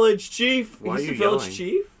village chief, Why he's are the you village yelling?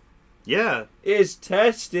 chief, Yeah. is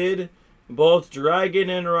tested, both dragon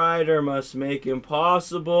and rider must make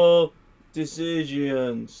impossible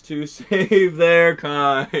decisions to save their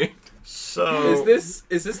kind. So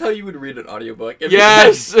Is this how you would read an audiobook? If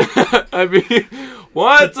Yes! I mean,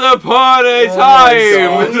 once upon a Oh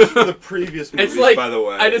time! this is for the previous movies, It's like by the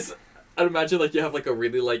way. I'd imagine like you have like a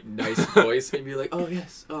really like nice voice and you'd be like, oh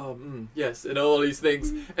yes, yes, and all these things,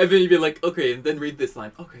 and then you'd be like, okay, and then read this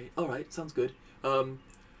line. Okay, all right, sounds good.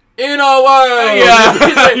 In a way. Yeah,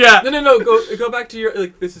 He's like, yeah. No. Go back to your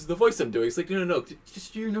like. This is the voice I'm doing. It's like no.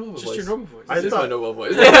 Just your normal voice. Just your normal voice. I This is my thought- normal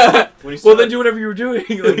voice. when you Well, started, then do whatever you were doing.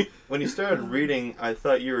 Like, when you started reading, I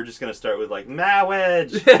thought you were just gonna start with like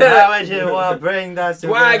marriage. Marriage will bring us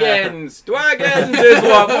together. Dragons is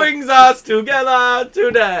what brings us together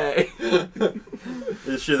today.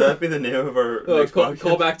 Should that be the name of our next Call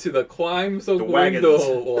podcast? back to the climbs of The wagons.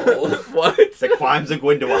 Grindelwald. What? The Climbs of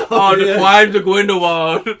Grindelwald. Oh, the climb to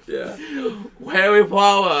Grindelwald. Yeah. Harry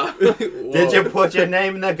Potter. Did you put your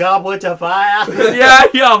name in the goblet of fire?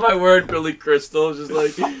 yeah, my word, Billy Crystal. Just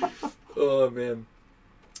like, Oh man.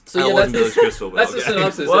 So That yeah, wasn't that's Billy Crystal, but that's the okay.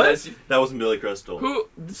 synopsis. What? That's- That wasn't Billy Crystal. who?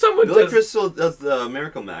 Someone Billy does. Crystal does the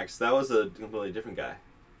Miracle Max. That was a completely different guy.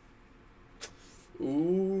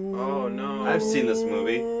 Ooh. Oh no. I've seen this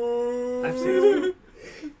movie. I've seen this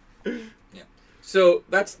movie. So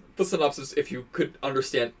that's the synopsis. If you could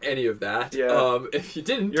understand any of that, Yeah. If you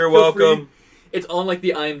didn't, You're feel free. welcome. It's on like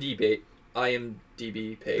the IMDb page.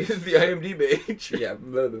 The IMDb page. Yeah.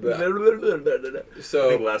 blah, blah, blah. I think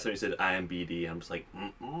So last time you said IMBD, I'm just like,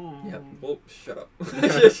 yeah. Well, shut up.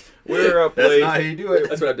 We're a That's place. not how you do it.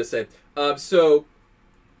 That's what I have to say. So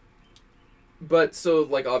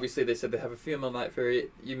like obviously they said they have a female Night Fury.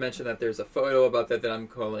 You mentioned that there's a photo about that I'm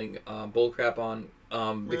calling bullcrap on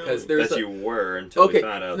because there's That a, you were until Okay. we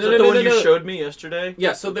found out. No, Is that- that the one no. you showed me yesterday?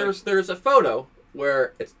 yeah. So there's a photo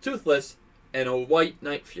where it's Toothless and a white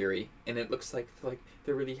Night Fury, and it looks like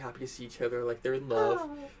they're really happy to see each other, like they're in love.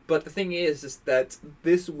 But the thing is that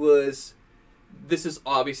this is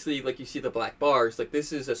obviously like you see the black bars. Like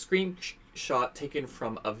this is a screenshot taken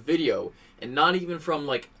from a video, and not even from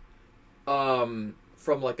like a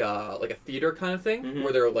theater kind of thing Mhm.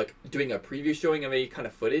 where they're like doing a preview showing of any kind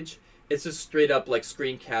of footage. It's just straight up like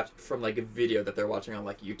screen capped from like a video that they're watching on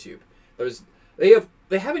like YouTube.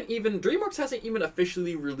 They haven't even DreamWorks hasn't even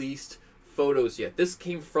officially released photos yet. This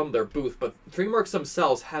came from their booth, but DreamWorks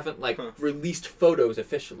themselves haven't like released photos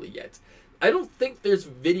officially yet. I don't think there's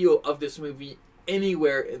video of this movie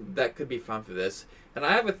anywhere that could be found for this. And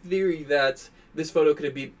I have a theory that this photo could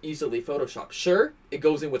have been easily photoshopped. Sure, it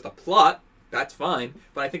goes in with the plot. That's fine.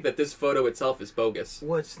 But I think that this photo itself is bogus.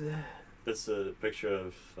 What's that? That's a picture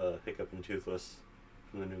of Hiccup and Toothless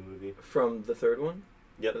from the new movie. From the third one?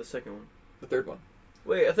 Yep. Or the second one? The third one.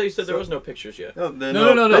 Wait, I thought you said there So- was no pictures yet. No, the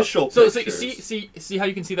No. official So pictures. see how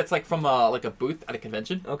you can see that's like from like a booth at a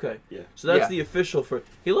convention. Okay. Yeah. So that's Yeah. the official for.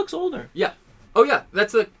 He looks older. Yeah. Oh yeah,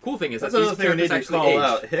 that's the cool thing is That's that these another thing we need characters to actually call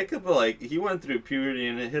age. out. Hiccup, like, he went through puberty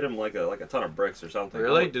and it hit him like a ton of bricks or something.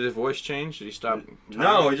 Really? Did his voice change? Did he stop?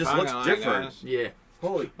 No, he just looks different. Yeah.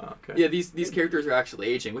 Holy. Okay. Yeah, these characters are actually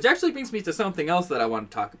aging, which actually brings me to something else that I want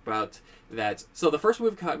to talk about. So the first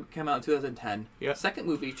movie came out in 2010. Yeah. Second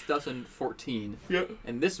movie 2014. Yeah.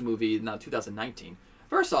 And this movie now 2019.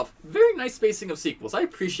 First off, very nice spacing of sequels. I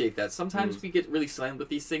appreciate that. Sometimes we get really slammed with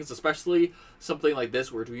these things, especially something like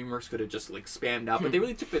this where DreamWorks could have just like spammed out, but they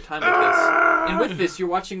really took their time with this. And with this, you're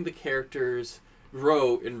watching the characters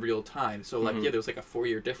grow in real time. So like, yeah, there was like a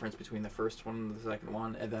 4-year difference between the first one and the second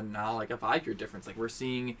one, and then now like a 5-year difference. Like we're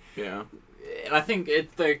seeing. Yeah. And I think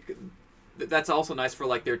it's like that's also nice for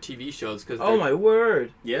like their TV shows because. Oh my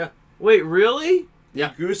word! Yeah. Wait, really? You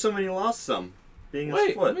grew some and you lost some. Being his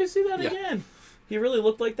Wait, foot. let me see that Yeah. again. He really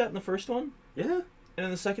looked like that in the first one, Yeah. and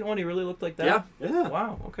in the second one, he really looked like that. Yeah. Yeah.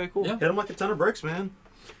 Wow. Okay. Cool. Yeah. Hit him like a ton of bricks, man.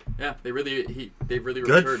 Yeah, they really Good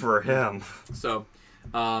returned. for him. So,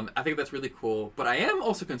 I think that's really cool. But I am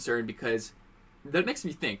also concerned because that makes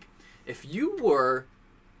me think: if you were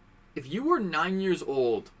 9 years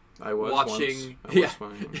old, I was watching, once. I was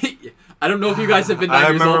once. I don't know if you guys have been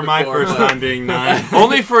 9 years old before. being 9.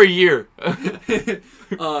 Only for a year.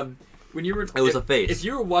 When you were, It was a phase. If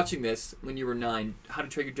you were watching this when you were 9, How to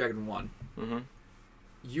Train Your Dragon 1,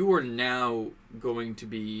 you are now going to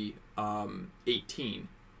be 18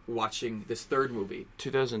 watching this third movie.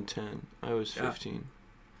 2010. I was 15.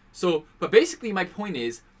 So, but basically my point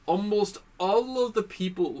is, almost all of the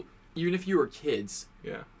people, even if you were kids,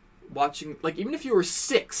 Yeah. watching, like even if you were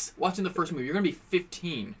 6 watching the first movie, you're going to be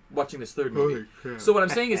 15 watching this third movie. So what I'm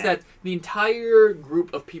saying is that the entire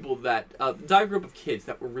group of people that, the entire group of kids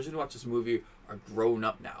that were originally watching this movie are grown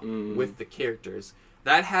up now with the characters.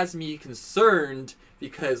 That has me concerned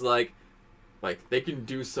because like they can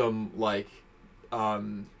do some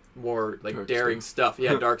more like Dark daring stuff.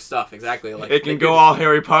 Yeah, dark stuff. Exactly. Like It they can go could- all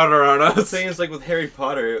Harry Potter on The us. thing is, like with Harry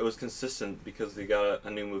Potter, it was consistent because they got a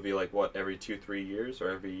new movie like what every 2-3 years or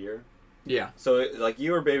every year. Yeah. So like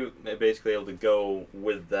you were basically able to go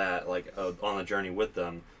with that like on the journey with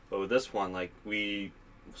them. But with this one, like we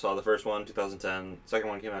saw the first one 2010, second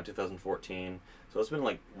one came out 2014. So it's been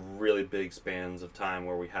like really big spans of time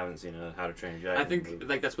where we haven't seen a How to Train Your Dragon I think movie.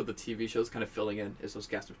 like that's what the TV show's kind of filling in is those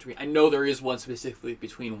gaps between. I know there is one specifically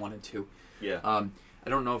between 1 and 2. Yeah. I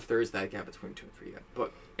don't know if there is that gap between 2 and 3 yet.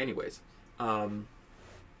 But anyways,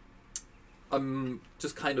 I'm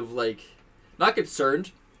just kind of like not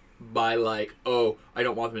concerned by like, oh, I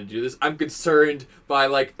don't want them to do this. I'm concerned by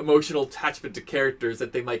like emotional attachment to characters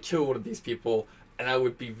that they might kill one of these people, and I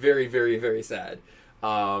would be very, very, very sad.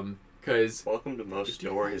 Because Welcome to most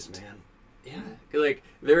stories, man. yeah, like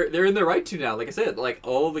they're in their right to now. Like I said, like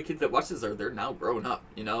all the kids that watch this they're now grown up.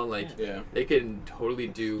 You know, like Yeah. they can totally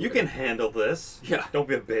do. You can handle this. Yeah. Don't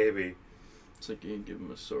be a baby. It's like you can give him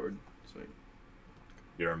a sword. It's like,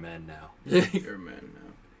 You're a man now. you're a man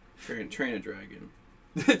now. Train a dragon.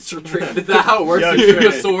 Is that how it works? Yeah, You shoot a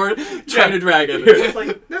train. sword, train a dragon. It's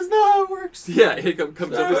like that's not how it works. Yeah, it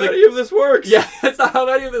comes up. It's like, any of this works. yeah, that's not how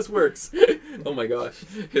any of this works. Oh my gosh.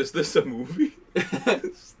 Is this a movie?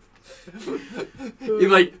 He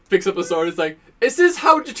like picks up a sword. It's like, is this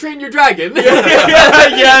How to Train Your Dragon?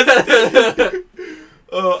 Yes.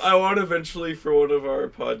 I want eventually for one of our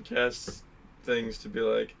podcast things to be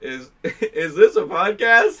like, is this a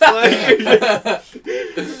podcast? Like,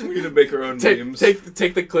 we need to make our own memes.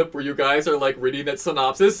 Take the clip where you guys are like reading that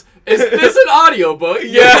synopsis. Is this an audiobook?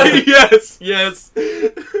 Yeah. yes.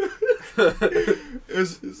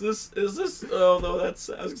 Is this? Oh no, that's.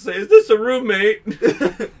 I was gonna say, is this a roommate?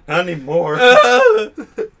 Not anymore. Oh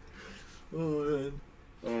man.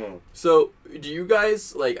 Oh. So, do you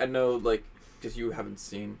guys like? I know, like, because you haven't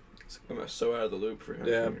seen. I'm so out of the loop for How to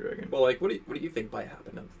Yeah. Train Your Dragon. Well, like, what do you think might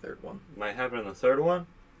happen in the third one? Might happen in the third one.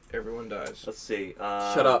 Everyone dies. Let's see.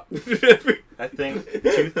 Shut up. I think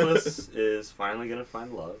Toothless is finally gonna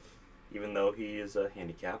find love, even though he is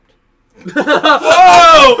handicapped. Whoa!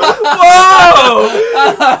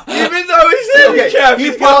 Even though he's handicapped, he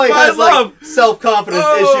he's probably gonna has find love. like self-confidence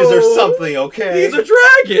Oh. issues or something. Okay, He's a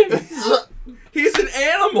dragon. He's an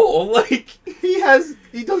animal. Like he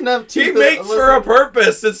doesn't have teeth. he mates for a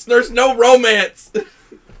purpose. There's no romance.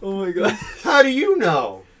 Oh my god. How do you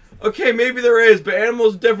know? Okay, maybe there is, but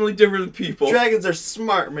animals are definitely different than people. Dragons are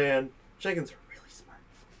smart, man. Dragons are really smart.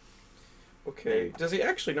 Okay, does he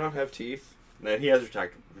actually not have teeth? No, he has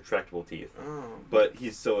retractable teeth, Oh, but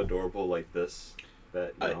he's so adorable like this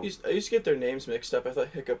that you know. I used to get their names mixed up. I thought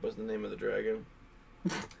Hiccup was the name of the dragon.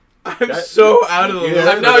 I'm That- so out of the loop. Yeah,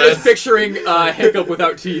 I'm now just picturing Hiccup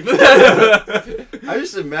without teeth. I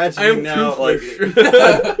just imagining I'm now, too like,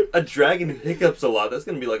 fish. a dragon who hiccups a lot. That's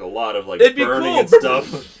gonna be like a lot of like It'd be burning cool. and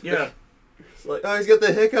stuff. Yeah. It's like, oh, he's got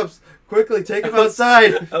the hiccups. Quickly, take him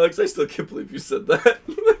outside. Alex, I still can't believe you said that.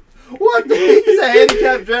 What? He's a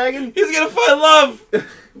handicapped dragon? He's gonna find love,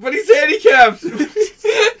 but he's handicapped.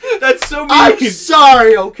 That's so mean. I'm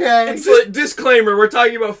sorry, okay? It's like, disclaimer, we're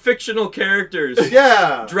talking about fictional characters.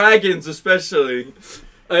 Yeah. Dragons, especially.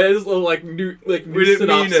 I just love new We didn't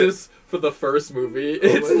mean synopsis for the first movie.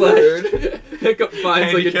 It's my like Hiccup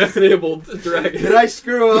finds like a Handicap. disabled dragon. Did I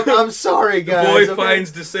screw up? I'm sorry, The guys. boy okay?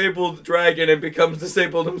 finds disabled dragon and becomes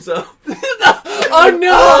disabled himself. Oh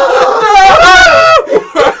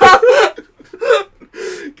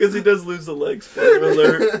Because he does lose a leg. Spoiler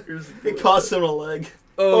alert. It cost him a leg.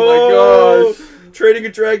 Oh my gosh. Training a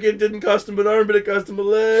dragon didn't cost him an arm, but it cost him a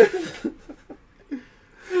leg.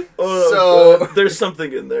 So- God. There's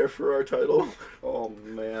something in there for our title. Oh,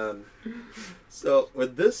 man. So,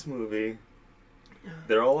 with this movie,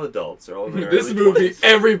 they're all adults. They're all in their This early movie, 20s.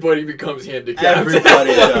 everybody becomes handicapped.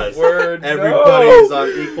 Everybody does. Word. Everybody's no. on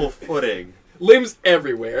equal footing. Limbs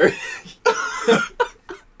everywhere.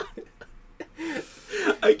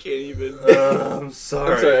 I can't even. I'm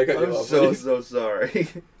sorry. I'm sorry, I cut you I'm off, so, buddy. so sorry.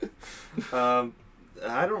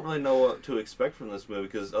 I don't really know what to expect from this movie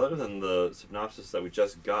because other than the synopsis that we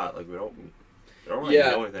just got, like, we don't really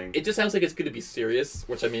know anything. It just sounds like it's going to be serious,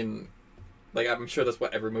 which I mean, like I'm sure that's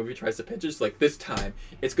what every movie tries to pitch. It's like this time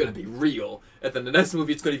it's going to be real, and then the next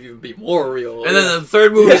movie it's going to even be more real. And then the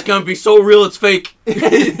third movie is gonna be so real it's fake.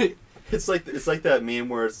 It's like that meme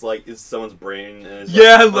where it's like it's someone's brain and it's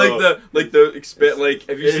Yeah, like, oh, the expand. Like,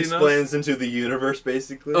 have you it seen those? expands into the universe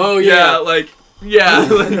basically. oh Yeah, yeah, like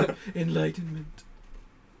yeah, enlightenment.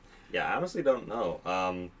 Yeah, I honestly don't know.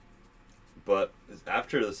 But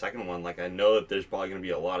after the second one, like I know that there's probably gonna be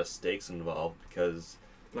a lot of stakes involved because,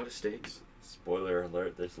 A lot of stakes. spoiler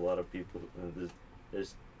alert, there's a lot of people.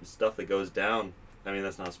 There's stuff that goes down. I mean,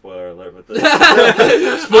 that's not a spoiler alert, but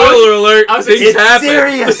Spoiler alert! I was Things it's happen.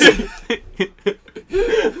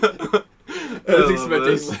 I was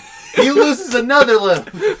expecting. He loses another limb.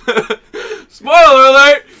 Spoiler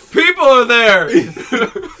alert! People are there.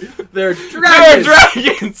 They're They're dragons.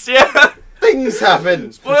 dragons. Yeah. Things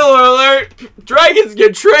happen. Spoiler alert! Dragons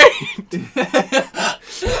get trained.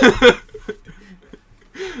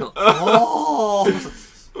 Oh.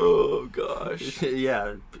 Oh gosh.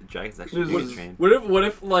 yeah, dragons actually This get is- trained. What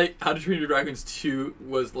if like How to Train Your Dragons 2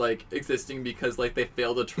 was like existing because like they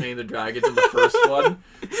failed to train the dragons in the first one?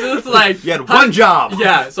 So it's like You had one job.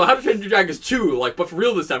 Yeah, so How to Train Your Dragons 2, like, but for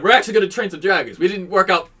real this time, we're actually gonna train some dragons. We didn't work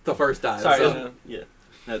out the first time. Sorry, so. yeah.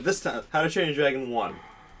 Now, this time, How to Train Your Dragon 1.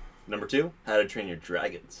 Number 2, How to Train Your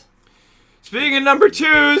Dragons. Speaking of number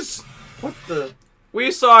twos, What the? we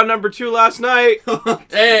saw number 2 last night.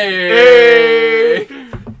 Hey!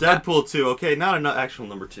 Deadpool 2. Okay, not an actual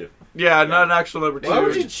number 2. Yeah, not an actual number 2. Why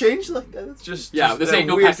would you change like that? That's Just Yeah, just this a ain't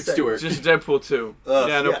no weird Patrick set. Stewart. Just Deadpool 2.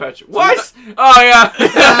 Yeah, No yeah. Patrick. What? Oh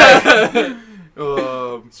yeah.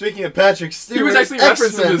 Speaking of Patrick Stewart, He was actually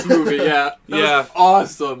referenced in X-Men. this movie, yeah. That Yeah. was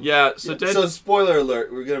awesome. Yeah. So So spoiler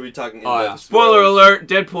alert, we're gonna be talking. Oh, yeah. spoiler alert: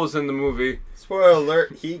 Deadpool's in the movie. Spoiler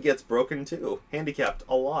alert, he gets broken too, handicapped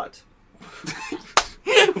a lot.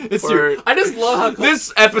 It's Word. true. I just love how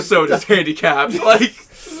This episode is handicapped. Like,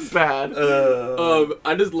 this is bad.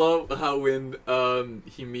 I just love how when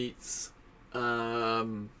he meets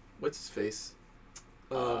what's his face?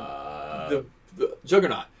 The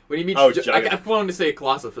Juggernaut. When he meets Oh, I Juggernaut. wanted to say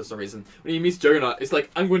Colossus for some reason. When he meets Juggernaut, it's like,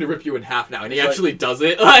 I'm going to rip you in half now, and he It's like- actually does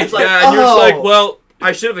it. Like, Yeah, and you're just oh. like, well,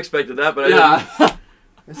 I should have expected that, but I yeah.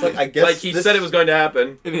 It's like I guess didn't. Like he said it was going to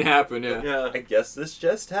happen. And it happened, yeah. Yeah. I guess this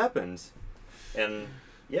just happened, and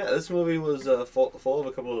yeah, this movie was full of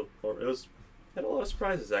a couple of. Or it was had a lot of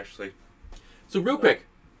surprises actually. So real quick,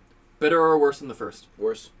 better or worse than the first?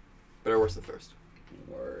 Worse. Better or worse than the first?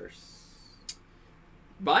 Worse.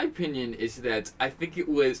 My opinion is that I think it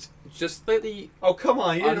was just slightly... Oh come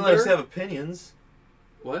on! You didn't let us Under? have opinions.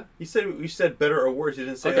 What? You said better or worse. You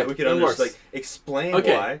didn't say Okay, that we could then worse. like explain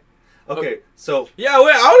Okay. why. Okay, so Yeah,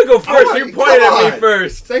 wait, I want to go first. my- You pointed come at me on.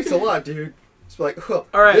 first. Thanks a lot, dude. It's like, well,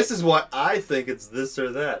 All right. this is what I think. It's this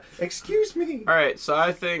or that. Excuse me. All right, so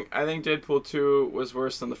I think Deadpool 2 was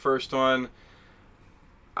worse than the first one.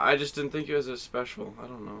 I just didn't think it was as special. I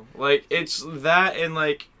don't know. Like, it's that and,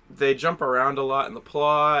 like, they jump around a lot in the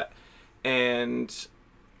plot, and,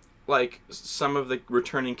 like, some of the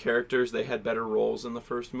returning characters, they had better roles in the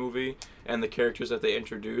first movie, and the characters that they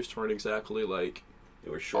introduced weren't exactly, like, they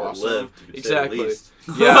were short-lived, to say Exactly. the least.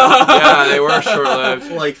 Yeah, they were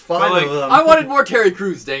short-lived. Like 5 like, of them. I wanted more Terry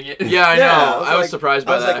Crews, dang it. Yeah, I know. I was like- surprised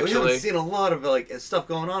by I was that, like, we actually. haven't seen a lot of like stuff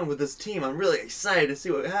going on with this team. I'm really excited to see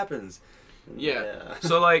what happens. Yeah.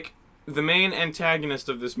 So like the main antagonist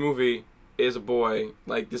of this movie is a boy.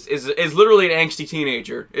 Like this is literally an angsty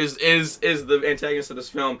teenager. Is the antagonist of this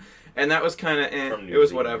film, and that was kind of From New it was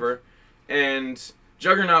Zealand. whatever. And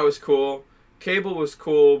Juggernaut was cool. Cable was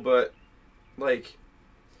cool, but like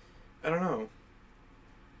I don't know.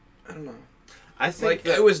 I think Like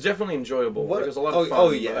that it was definitely enjoyable. Like, it was a lot of fun. Oh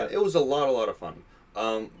yeah, but- it was a lot of fun.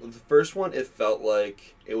 The first one, it felt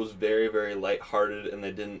like it was very, very lighthearted, and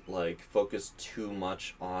they didn't like focus too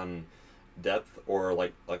much on depth or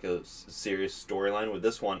like a serious storyline. With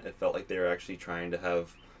this one, it felt like they were actually trying to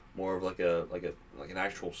have more of like an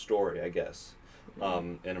actual story, I guess,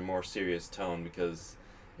 in a more serious tone, because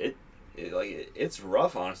it's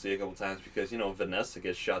rough, honestly, a couple times, because Vanessa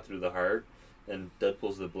gets shot through the heart, and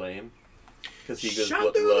Deadpool's to blame. Because he goes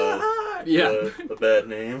Yeah. the bad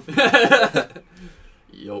name.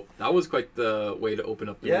 Yup. That was quite the way to open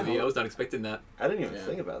up the Yeah. movie. I was not expecting that. I didn't even Yeah.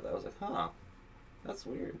 think about that. I was like, huh, that's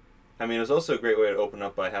weird. I mean, it was also a great way to open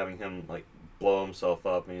up by having him like blow himself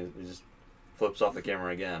up, and he just flips off the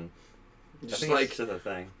camera again. Just I think like it's just a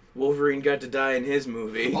thing. Wolverine got to die in his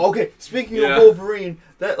movie. Okay, speaking Yeah. of Wolverine,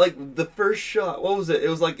 That like the first shot. What was it? It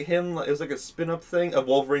was like him. It was like a spin-up thing of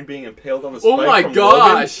Wolverine being impaled on the spike. Oh my from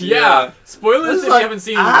gosh! Logan. Yeah. Spoilers This if is you like, haven't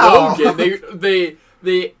seen ow. Logan.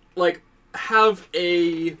 They like have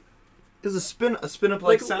a It's a spin-up like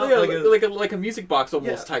like sound, yeah, like a like a music box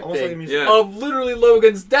almost type almost like a thing music Yeah. of literally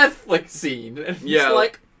Logan's death like scene. And it's Yeah.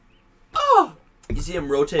 like, oh, You see him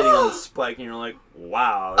rotating on the spike, and you're like,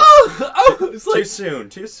 wow, it's too like, soon,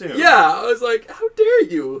 too soon. yeah. I was like, how dare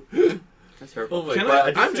you? That's terrible. Oh my Can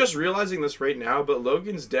god! I'm just realizing this right now, but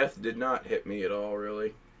Logan's death did not hit me at all,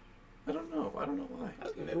 really. I don't know why.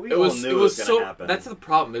 We It all was knew it was gonna so. happen. That's the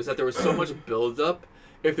problem, is that there was so much build up.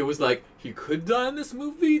 If there was like he could die in this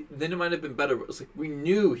movie, then it might have been better. But it was like we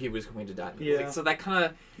knew he was going to die. Yeah. Like, so that kind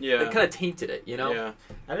of Yeah. tainted it, you know. Yeah.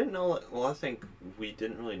 I didn't know. Well, I think we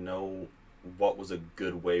didn't really know what was a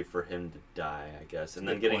good way for him to die, I guess. And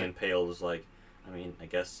then Good getting point. impaled was like, I mean, I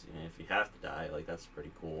guess if you have to die, like that's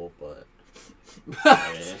pretty cool. But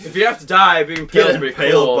If you have to die, being impaled get is pretty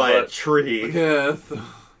impaled cool, by a but tree. Yeah.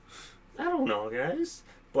 I don't know, guys.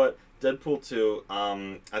 But Deadpool 2,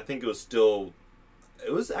 I think it was still.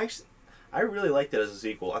 It was actually. I really liked it as a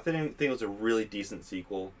sequel. I think it was a really decent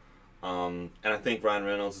sequel. And I think Ryan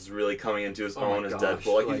Reynolds is really coming into his Oh my own as gosh,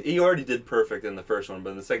 Deadpool. Like, like- he already did perfect in the first one,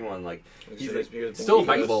 but in the second one, like, he's Still He goes-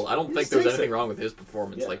 impeccable. I don't he think there's takes anything it. wrong with his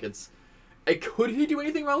performance. Yeah. Like it's. Could he do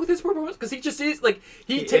anything wrong with his performance? Because he just is like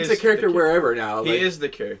he He takes is the character the- wherever now. He Like, is the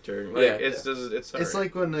character. Like, Yeah. it's it's alright.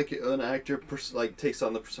 like when an actor takes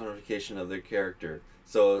on the personification of their character.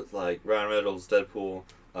 So it's like Ryan Reynolds, Deadpool,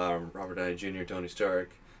 Robert Downey Jr., Tony Stark.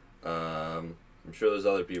 I'm sure there's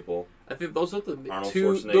other people. I think those are the Arnold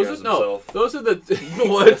two. Schwarzenegger Those as are, no, himself. those are the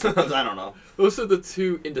What? I don't know. Those are the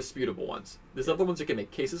two indisputable ones. There's other ones you can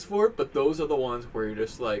make cases for, but those are the ones where you're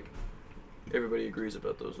just like, Everybody agrees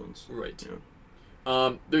about those ones. right.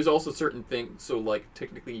 Yeah. There's also certain things. So like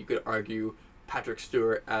technically, you could argue Patrick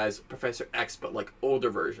Stewart as Professor X, but like older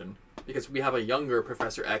version, because we have a younger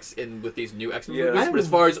Professor X in with these new X-Men Yeah. movies. But as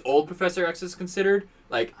far as old Professor X is considered,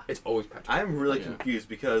 like it's always Patrick. I'm really Yeah. confused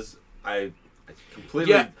because I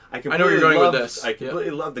completely, Yeah, I I completely know where you're going with loved, this. I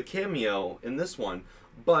completely love the cameo in this one,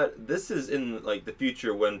 but this is in like the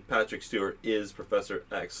future when Patrick Stewart is Professor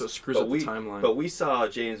X. So it screws But up the timeline. But we saw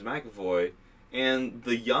James McAvoy and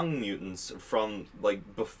the Young Mutants from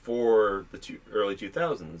like before the early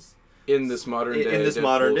 2000s In this modern day. in this Deadpool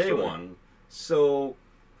modern day story. one. So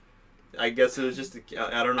I guess it was just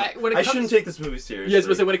I don't know. When it I comes- shouldn't take this movie seriously. Yes,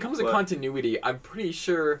 but so when it comes to but continuity, I'm pretty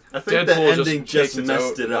sure. I think Deadpool the ending just just takes it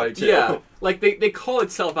messed out, it up like- too. Yeah, like they call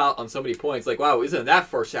itself out on so many points. Like, wow, isn't that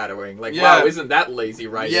foreshadowing? Like, Yeah. wow, isn't that lazy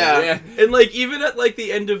writing? Yeah. And like even at like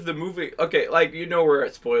the end of the movie, okay, like you know we're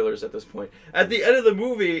at spoilers at this point. At the end of the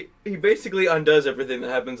movie, he basically undoes everything that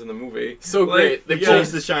happens in the movie. So Like, great. They They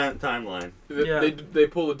changed pull, the timeline. Yeah. they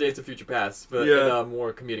pull the Days of Future Past, but Yeah. in a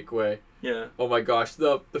more comedic way. Yeah. Oh my gosh,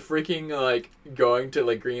 the freaking like going to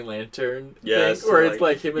like Green Lantern Yes, thing, where it's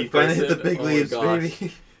like him in You finally hit person. the big Oh my leaves, gosh.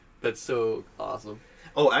 baby. That's so awesome.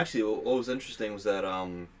 Oh, actually, what was interesting was that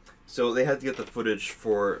so they had to get the footage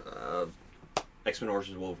for X-Men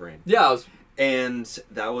Origins Wolverine, Yeah, I was, and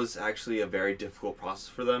that was actually a very difficult process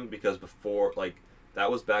for them because before, like,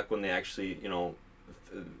 that was back when they actually,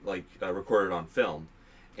 recorded on film,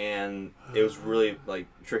 and it was really like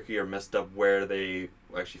tricky or messed up where they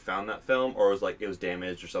actually found that film, or it was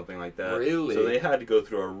damaged or something like that. Really? So they had to go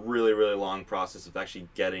through a really, really long process of actually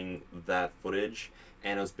getting that footage,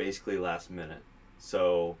 and it was basically last minute.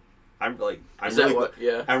 So I'm really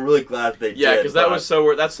glad they did. Yeah, because that was so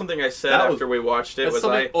weird. That's something I said after we watched it. That's Was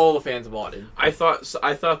something all the fans wanted. I thought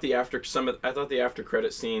the after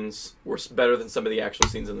credit scenes were better than some of the actual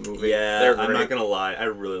scenes in the movie. Yeah, I'm not gonna lie. I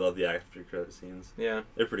really love the after credit scenes. Yeah,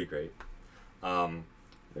 they're pretty great.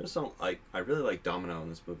 There's some I really like Domino in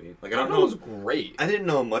this movie. I don't know. Was great. I didn't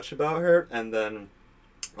know much about her, and then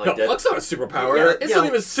Luck's not a superpower. It's not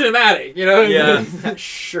even cinematic, you know? Yeah.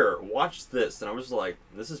 Sure. Watch this, and I was just like,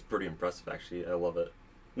 this is pretty impressive. Actually, I love it.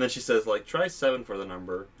 And then she says, try 7 for the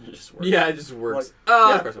number. It just works. Yeah, it just works.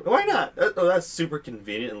 Why not? That's super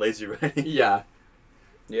convenient and lazy writing. Yeah.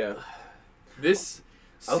 Yeah. This.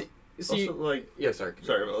 Sorry.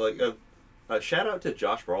 Shout out to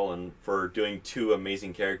Josh Brolin for doing 2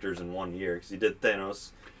 amazing characters in 1 year, because he did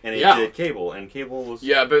Thanos and he did Cable, and Cable was...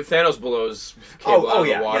 Yeah, but Thanos blows Cable out of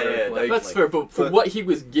the water. Yeah, that's fair, but for what he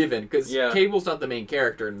was given, because Cable's not the main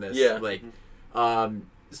character in this. Yeah.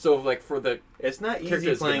 So, for the... It's not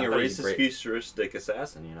easy playing a racist, futuristic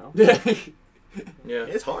assassin, you know? Yeah.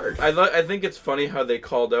 It's hard. I think it's funny how they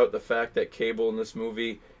called out the fact that Cable in this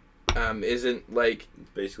movie isn't, It's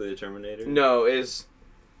basically a Terminator? No, he's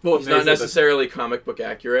not necessarily comic book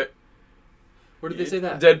accurate. Where did they say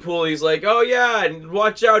that? Deadpool, he's like, oh yeah, and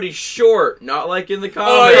watch out, he's short. Not like in the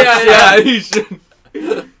comics. Oh yeah. He's he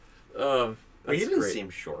didn't seem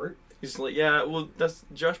short. He's like, yeah, well, that's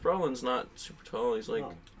Josh Brolin's not super tall. He's like...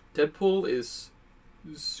 Deadpool is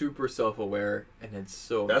super self-aware, and it's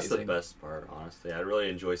so amazing. That's the best part, honestly. I really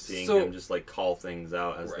enjoy seeing him just, call things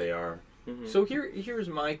out as they are. Mm-hmm. So here's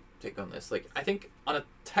my take on this. I think on a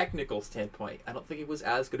technical standpoint, I don't think it was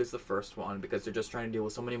as good as the first one, because they're just trying to deal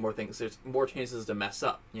with so many more things. There's more chances to mess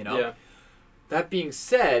up, you know? Yeah. That being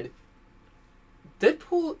said,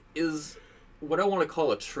 Deadpool is what I want to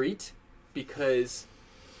call a treat, because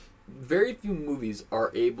very few movies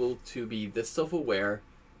are able to be this self-aware,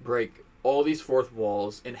 break all these fourth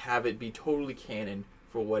walls, and have it be totally canon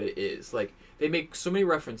for what it is. They make so many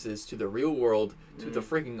references to the real world, to the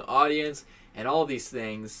freaking audience, and all these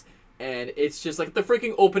things, and it's just the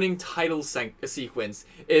freaking opening title sequence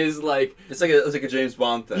is it's like a James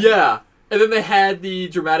Bond thing. Yeah, and then they had the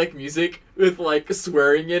dramatic music with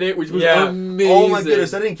swearing in it, which was amazing. Oh my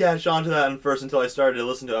goodness, I didn't catch on to that at first until I started to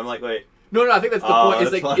listen to it. I'm like, wait. No, I think that's the point.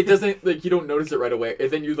 Is it doesn't you don't notice it right away,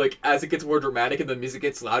 and then you as it gets more dramatic and the music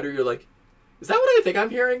gets louder, you're like, is that what I think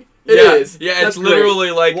I'm hearing? It is. Yeah, That's it's literally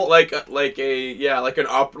a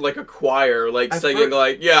choir singing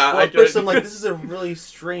At first I'm like, this is a really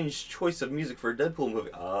strange choice of music for a Deadpool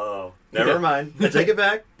movie. Oh, never mind. I take it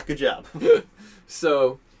back. Good job.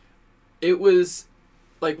 So, it was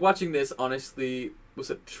watching this. Honestly,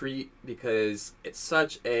 was a treat, because it's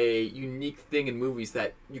such a unique thing in movies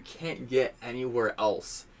that you can't get anywhere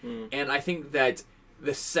else. And I think that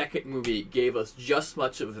the second movie gave us just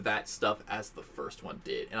much of that stuff as the first one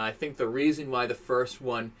did. And I think the reason why the first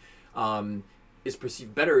one is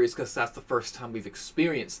perceived better is because that's the first time we've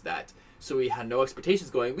experienced that. So we had no expectations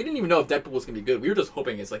going. We didn't even know if Deadpool was going to be good. We were just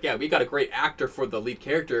hoping we got a great actor for the lead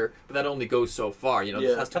character, but that only goes so far. You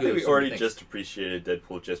know, I think we already just appreciated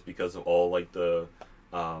Deadpool just because of all the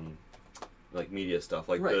media stuff,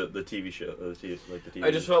 the TV show, the TV. I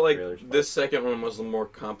just felt this second one was more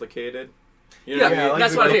complicated. You know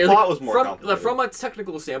that's what I think. The plot was more complicated. From a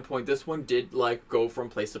technical standpoint, this one did go from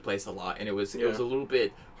place to place a lot, and it was a little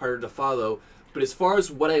bit harder to follow. But as far as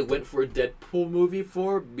what I went for a Deadpool movie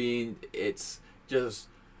for, being it's just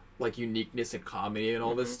uniqueness and comedy and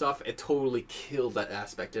all this stuff, it totally killed that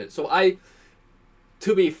aspect in it. So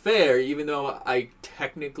to be fair, even though I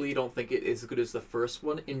technically don't think it is as good as the first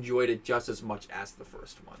one, enjoyed it just as much as the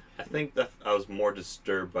first one. I think that I was more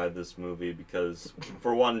disturbed by this movie because,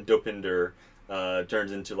 for one, Dopinder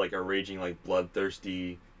turns into a raging,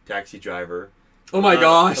 bloodthirsty taxi driver. Oh my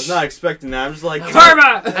gosh! I was not expecting that. I'm just like,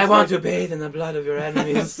 Karma! I want to bathe in the blood of your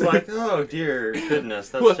enemies. It's oh dear goodness,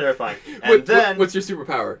 that's terrifying. And then, what's your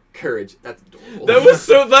superpower? Courage. That's adorable. That was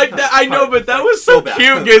so that. I know, but that was so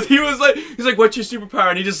cute because he's like, what's your superpower?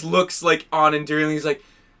 And he just looks on endearingly. He's like,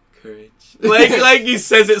 courage. He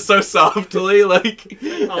says it so softly.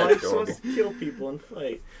 I'm supposed to kill people and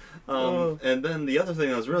fight. And then the other thing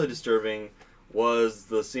that was really disturbing was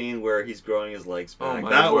the scene where he's growing his legs back. Oh my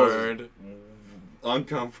that word. Was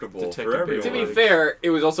uncomfortable Detective for everyone. To be fair,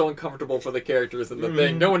 it was also uncomfortable for the characters in the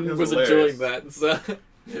thing. No one was enjoying that. So.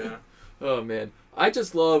 Yeah. Oh man, I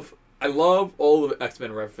love all of the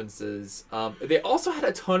X-Men references. They also had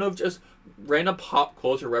a ton of just random pop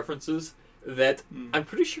culture references that I'm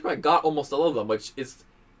pretty sure I got almost all of them, which is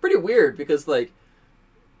pretty weird because like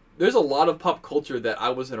there's a lot of pop culture that I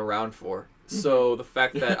wasn't around for. So the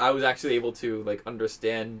fact that I was actually able to like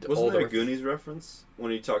understand Wasn't all there the a Goonies reference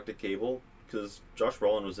when he talked to Cable? Because Josh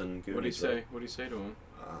Brolin was in Goonies. What did he say? What did he say to him?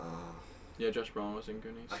 Uh, Yeah, Josh Brolin was in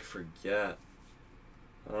Goonies. I forget.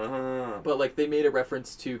 But like they made a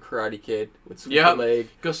reference to Karate Kid with Sweep Yep. the Leg.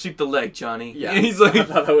 Go sweep the leg, Johnny. Yeah, He's like, I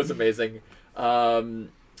thought that was amazing.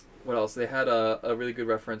 What else? They had a really good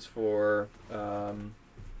reference for.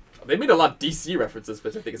 They made a lot of DC references,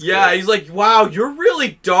 which I think is yeah, cool. he's like, wow, you're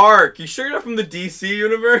really dark. You sure you're not from the DC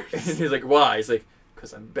universe? And he's like, why? He's like,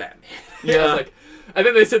 because I'm Batman. Yeah. I was like, and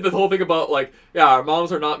then they said the whole thing about like, yeah, our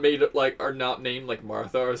moms are not named like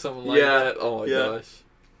Martha or something like Yeah. that. Oh my Yeah. gosh.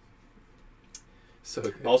 So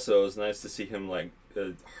good. Also, it was nice to see him like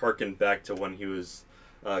harken back to when he was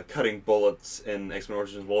cutting bullets in X-Men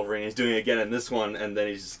Origins Wolverine. He's doing it again in this one, and then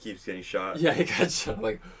he just keeps getting shot. Yeah, he got shot. I'm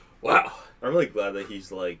like, wow. I'm really glad that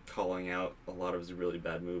he's like calling out a lot of his really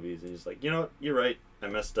bad movies, and he's like, you know what, you're right. I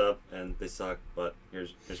messed up, and they suck, but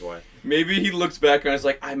here's why. Maybe he looks back and is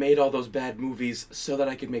like, I made all those bad movies so that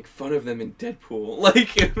I could make fun of them in Deadpool.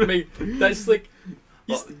 Like, I mean, that's like,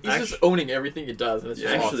 he's Well, just owning everything he does, and it's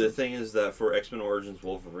just Actually, awesome. the thing is that for X-Men Origins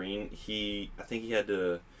Wolverine, I think he had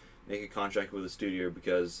to make a contract with the studio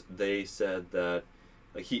because they said that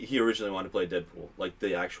like he originally wanted to play Deadpool, like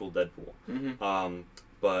the actual Deadpool. Mhm.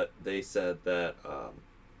 But they said that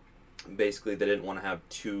basically they didn't want to have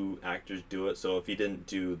two actors do it. So if he didn't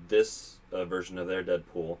do this version of their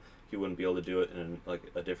Deadpool, he wouldn't be able to do it in like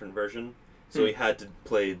a different version. So he had to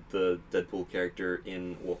play the Deadpool character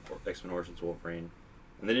in X-Men Origins Wolverine,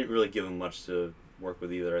 and they didn't really give him much to work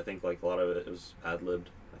with either. I think like a lot of it was ad-libbed,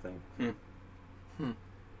 I think.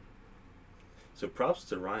 So props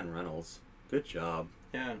to Ryan Reynolds. Good job.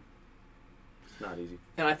 yeah. It's not easy.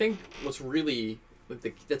 And I think what's really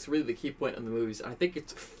that's really the key point in the movies. And I think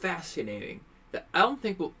it's fascinating that I don't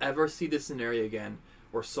think we'll ever see this scenario again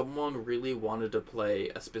where someone really wanted to play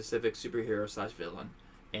a specific superhero / villain,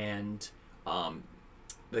 and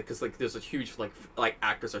because like there's a huge like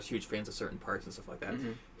actors are huge fans of certain parts and stuff like that.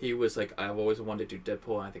 Mhm. He was like, I've always wanted to do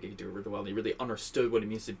Deadpool, and I think he could do it really well. And he really understood what it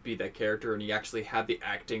means to be that character, and he actually had the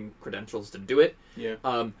acting credentials to do it. Yeah.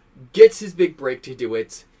 Gets his big break to do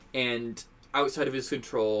it, and outside of his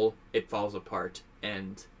control, it falls apart,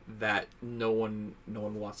 and that no one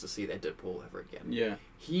wants to see that Deadpool ever again. Yeah.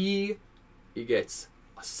 He gets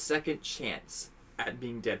a second chance at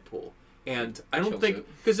being Deadpool, and I don't Kills think it.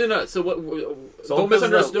 because all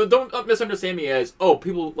don't misunderstand me as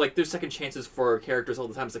people like there's second chances for characters all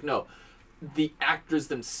the time. It's like no. The actors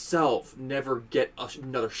themselves never get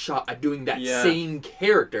another shot at doing that Yeah. same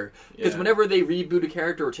character. Because Yeah. whenever they reboot a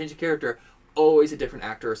character or change a character, always a different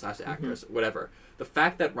actor / actress, whatever. The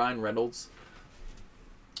fact that Ryan Reynolds,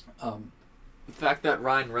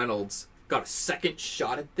 got a second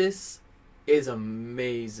shot at this is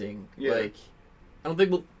amazing. Yeah. Like, I don't think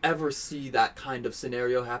we'll ever see that kind of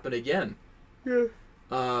scenario happen again. Yeah.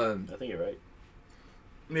 I think you're right.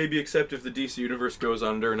 Maybe except if the DC universe goes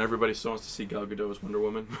under and everybody still wants to see Gal Gadot as Wonder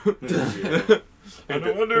Woman.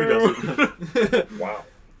 Wow.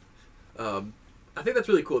 I think that's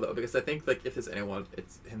really cool though, because I think like if there's anyone,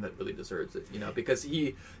 it's him that really deserves it. Because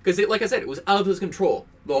like I said, it was out of his control.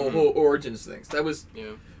 The whole origins things. That was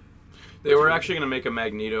Yeah. They were actually going to make a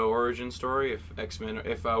Magneto origin story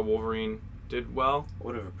if Wolverine did well. I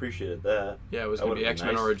would have appreciated that. Yeah, it was That going to be would've been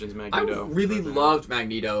X-Men nice. Origins I Magneto. really loved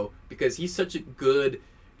Magneto because he's such a good.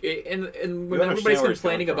 And when understand everybody's where he's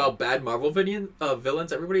complaining coming from. about bad Marvel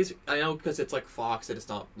villains, everybody's I know because it's like Fox and it's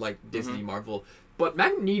not like Disney Marvel, but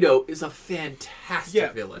Magneto is a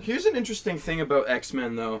fantastic villain. Here's an interesting thing about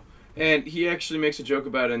X-Men, though. And he actually makes a joke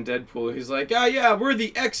about it in Deadpool. He's like, yeah, we're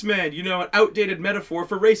the X-Men, an outdated metaphor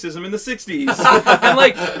for racism in the 60s.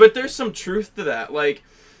 And, but there's some truth to that. Like,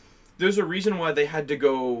 there's a reason why they had to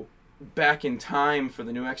go back in time for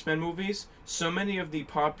the new X-Men movies. So many of the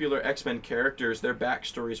popular X-Men characters, their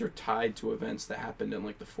backstories are tied to events that happened in,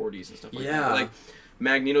 the 40s and stuff like Yeah. that. Like,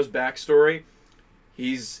 Magneto's backstory,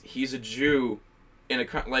 he's a Jew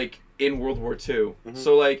in World War II.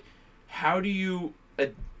 So how do you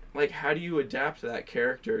adapt that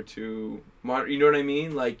character to modern? You know what I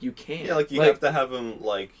mean? You can't. Yeah, you have to have him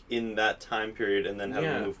in that time period and then have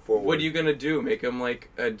him move forward. What are you gonna do? Make him a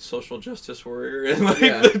social justice warrior in the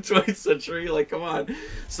 20th century? Come on.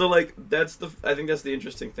 So I think that's the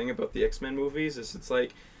interesting thing about the X-Men movies is it's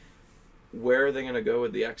where are they gonna go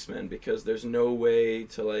with the X-Men? Because there's no way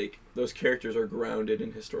to those characters are grounded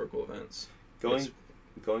in historical events.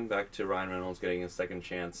 Going back to Ryan Reynolds getting a second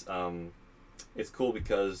chance, it's cool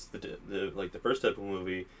because the first Deadpool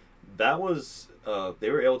movie, that was they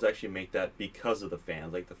were able to actually make that because of the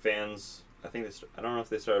fans. Like the fans, I think I don't know if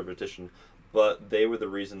they started a petition, but they were the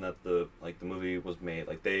reason that the movie was made.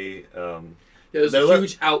 Like they there was a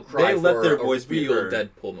huge outcry they let for their a voice be real heard.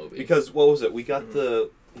 Deadpool movie. Because what was it? We got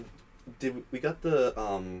it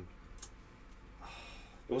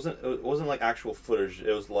wasn't like actual footage.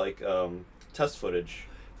 It was like test footage.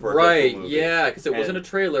 For a right, Deadpool movie. yeah, because it wasn't a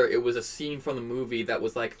trailer. It was a scene from the movie that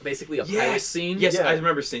was like basically a pilot scene. Yes, Yeah. I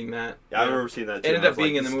remember seeing that. Yeah, I remember seeing that too. It ended and I up was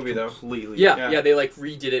being like, in the this is movie, though. Completely. Yeah, they like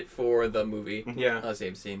redid it for the movie. Yeah.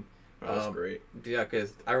 Same scene. That was great. Yeah,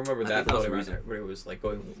 because I remember that think that was floating the around reason. there, where it was like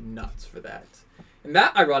going nuts for that. And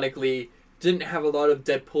that, ironically, didn't have a lot of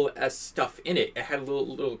Deadpool-esque stuff in it. It had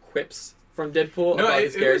little quips from Deadpool No, about it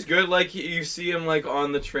his was character. good. Like you see him like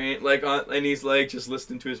on the train, like and he's like just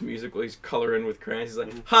listening to his music while he's coloring with crayons. He's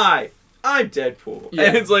like, "Hi, I'm Deadpool," Yeah.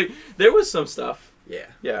 and it's like there was some stuff. Yeah.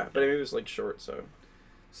 Yeah, but I mean it was like short, so.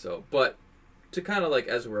 So, but to kind of like,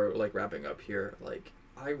 as we're like wrapping up here, like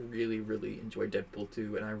I really, really enjoyed Deadpool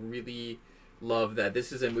 2, and I really love that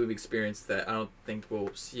this is a movie experience that I don't think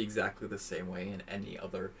we'll see exactly the same way in any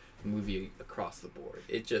other movie across the board.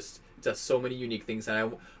 It just does so many unique things,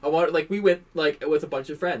 and I want, like, we went like with a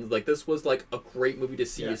bunch of friends. Like, this was like a great movie to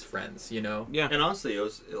see as friends, you know? Yeah. And honestly, it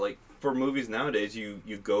was like for movies nowadays, you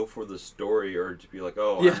go for the story or to be like,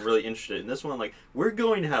 oh, Yeah. I'm really interested in this one. Like, we're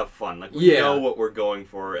going to have fun. Like, we Yeah. know what we're going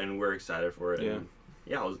for, and we're excited for it. Yeah. And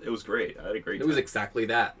yeah, it was great. I had a great It time. was exactly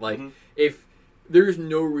that. Like, Mhm. if there's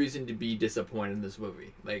no reason to be disappointed in this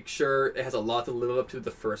movie. Like, sure, it has a lot to live up to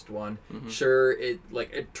the first one. Sure, it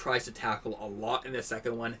tries to tackle a lot in the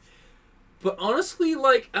second one. But honestly,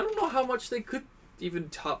 like, I don't know how much they could even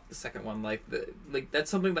top the second one. Like, that's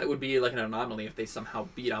something that would be like an anomaly if they somehow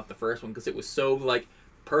beat out the first one, because it was so like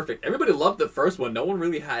perfect. Everybody loved the first one. No one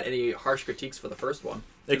really had any harsh critiques for the first one.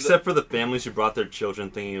 Except for the families who brought their children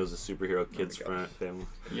thinking it was a superhero kids gosh. family.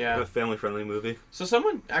 Yeah. A family friendly movie. So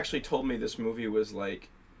someone actually told me this movie was like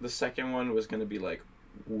the second one was going to be like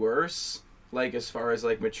worse, like as far as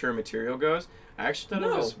like mature material goes. I actually thought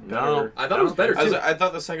it was better. I thought it was better too. I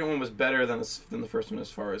thought the second one was better than the first one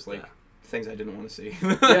as far as like things I didn't want to see.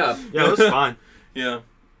 Yeah. Yeah, it was fine. Yeah.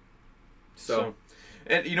 So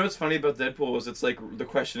And you know what's funny about Deadpool is it's like the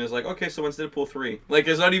question is like, okay, so when's Deadpool 3? Like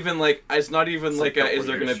it's not even like is there couple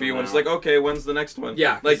gonna years be from one? It's now. like, okay, when's the next one?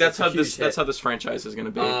 Yeah, Like 'cause that's it's a huge how hit. this franchise is gonna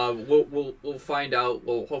be. we'll find out.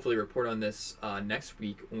 We'll hopefully report on this next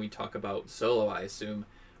week when we talk about Solo, I assume.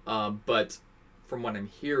 But from what I'm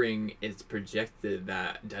hearing, it's projected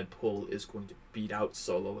that Deadpool is going to beat out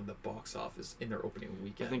Solo in the box office in their opening I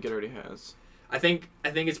weekend. think it already has. I think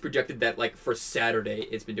it's projected that like for Saturday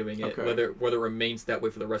it's been doing it. Okay. Whether it remains that way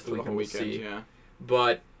for the rest of For the the weekend, whole we'll weekend, see. yeah.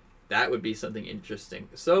 But that would be something interesting.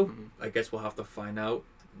 So Mhm. I guess we'll have to find out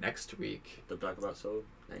next week. To talk about Solo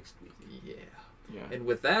next week. Yeah. Yeah. And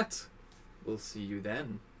with that, we'll see you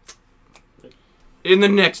then. In the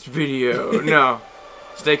next video. No.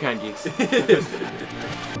 Stay kind, geeks.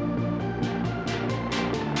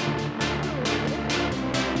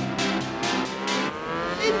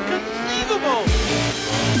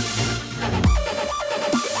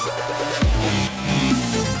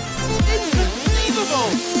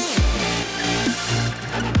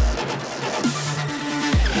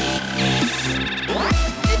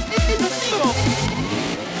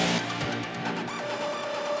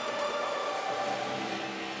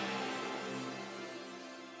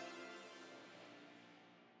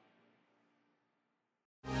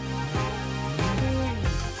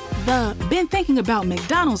 Been thinking about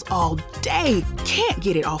McDonald's all day. Can't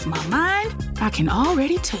get it off my mind. I can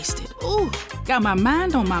already taste it. Ooh, got my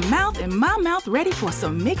mind on my mouth and my mouth ready for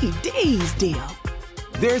some Mickey D's deal.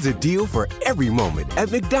 There's a deal for every moment at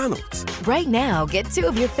McDonald's. Right now, get 2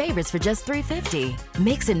 of your favorites for just $3.50.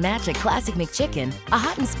 Mix and match a classic McChicken, a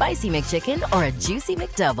hot and spicy McChicken, or a juicy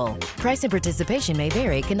McDouble. Price and participation may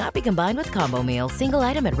vary, cannot be combined with combo meal, single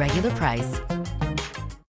item at regular price.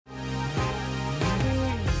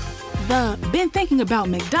 Been thinking about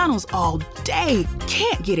McDonald's all day.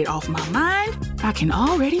 Can't get it off my mind. I can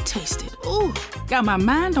already taste it. Ooh, got my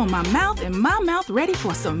mind on my mouth and my mouth ready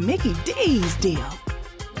for some Mickey D's deal.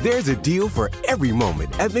 There's a deal for every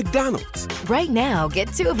moment at McDonald's. Right now,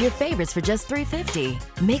 get 2 of your favorites for just $3.50.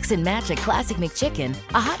 Mix and match a classic McChicken,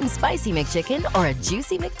 a hot and spicy McChicken, or a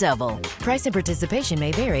juicy McDouble. Price and participation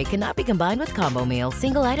may vary, cannot be combined with combo meal,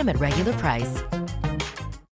 single item at regular price.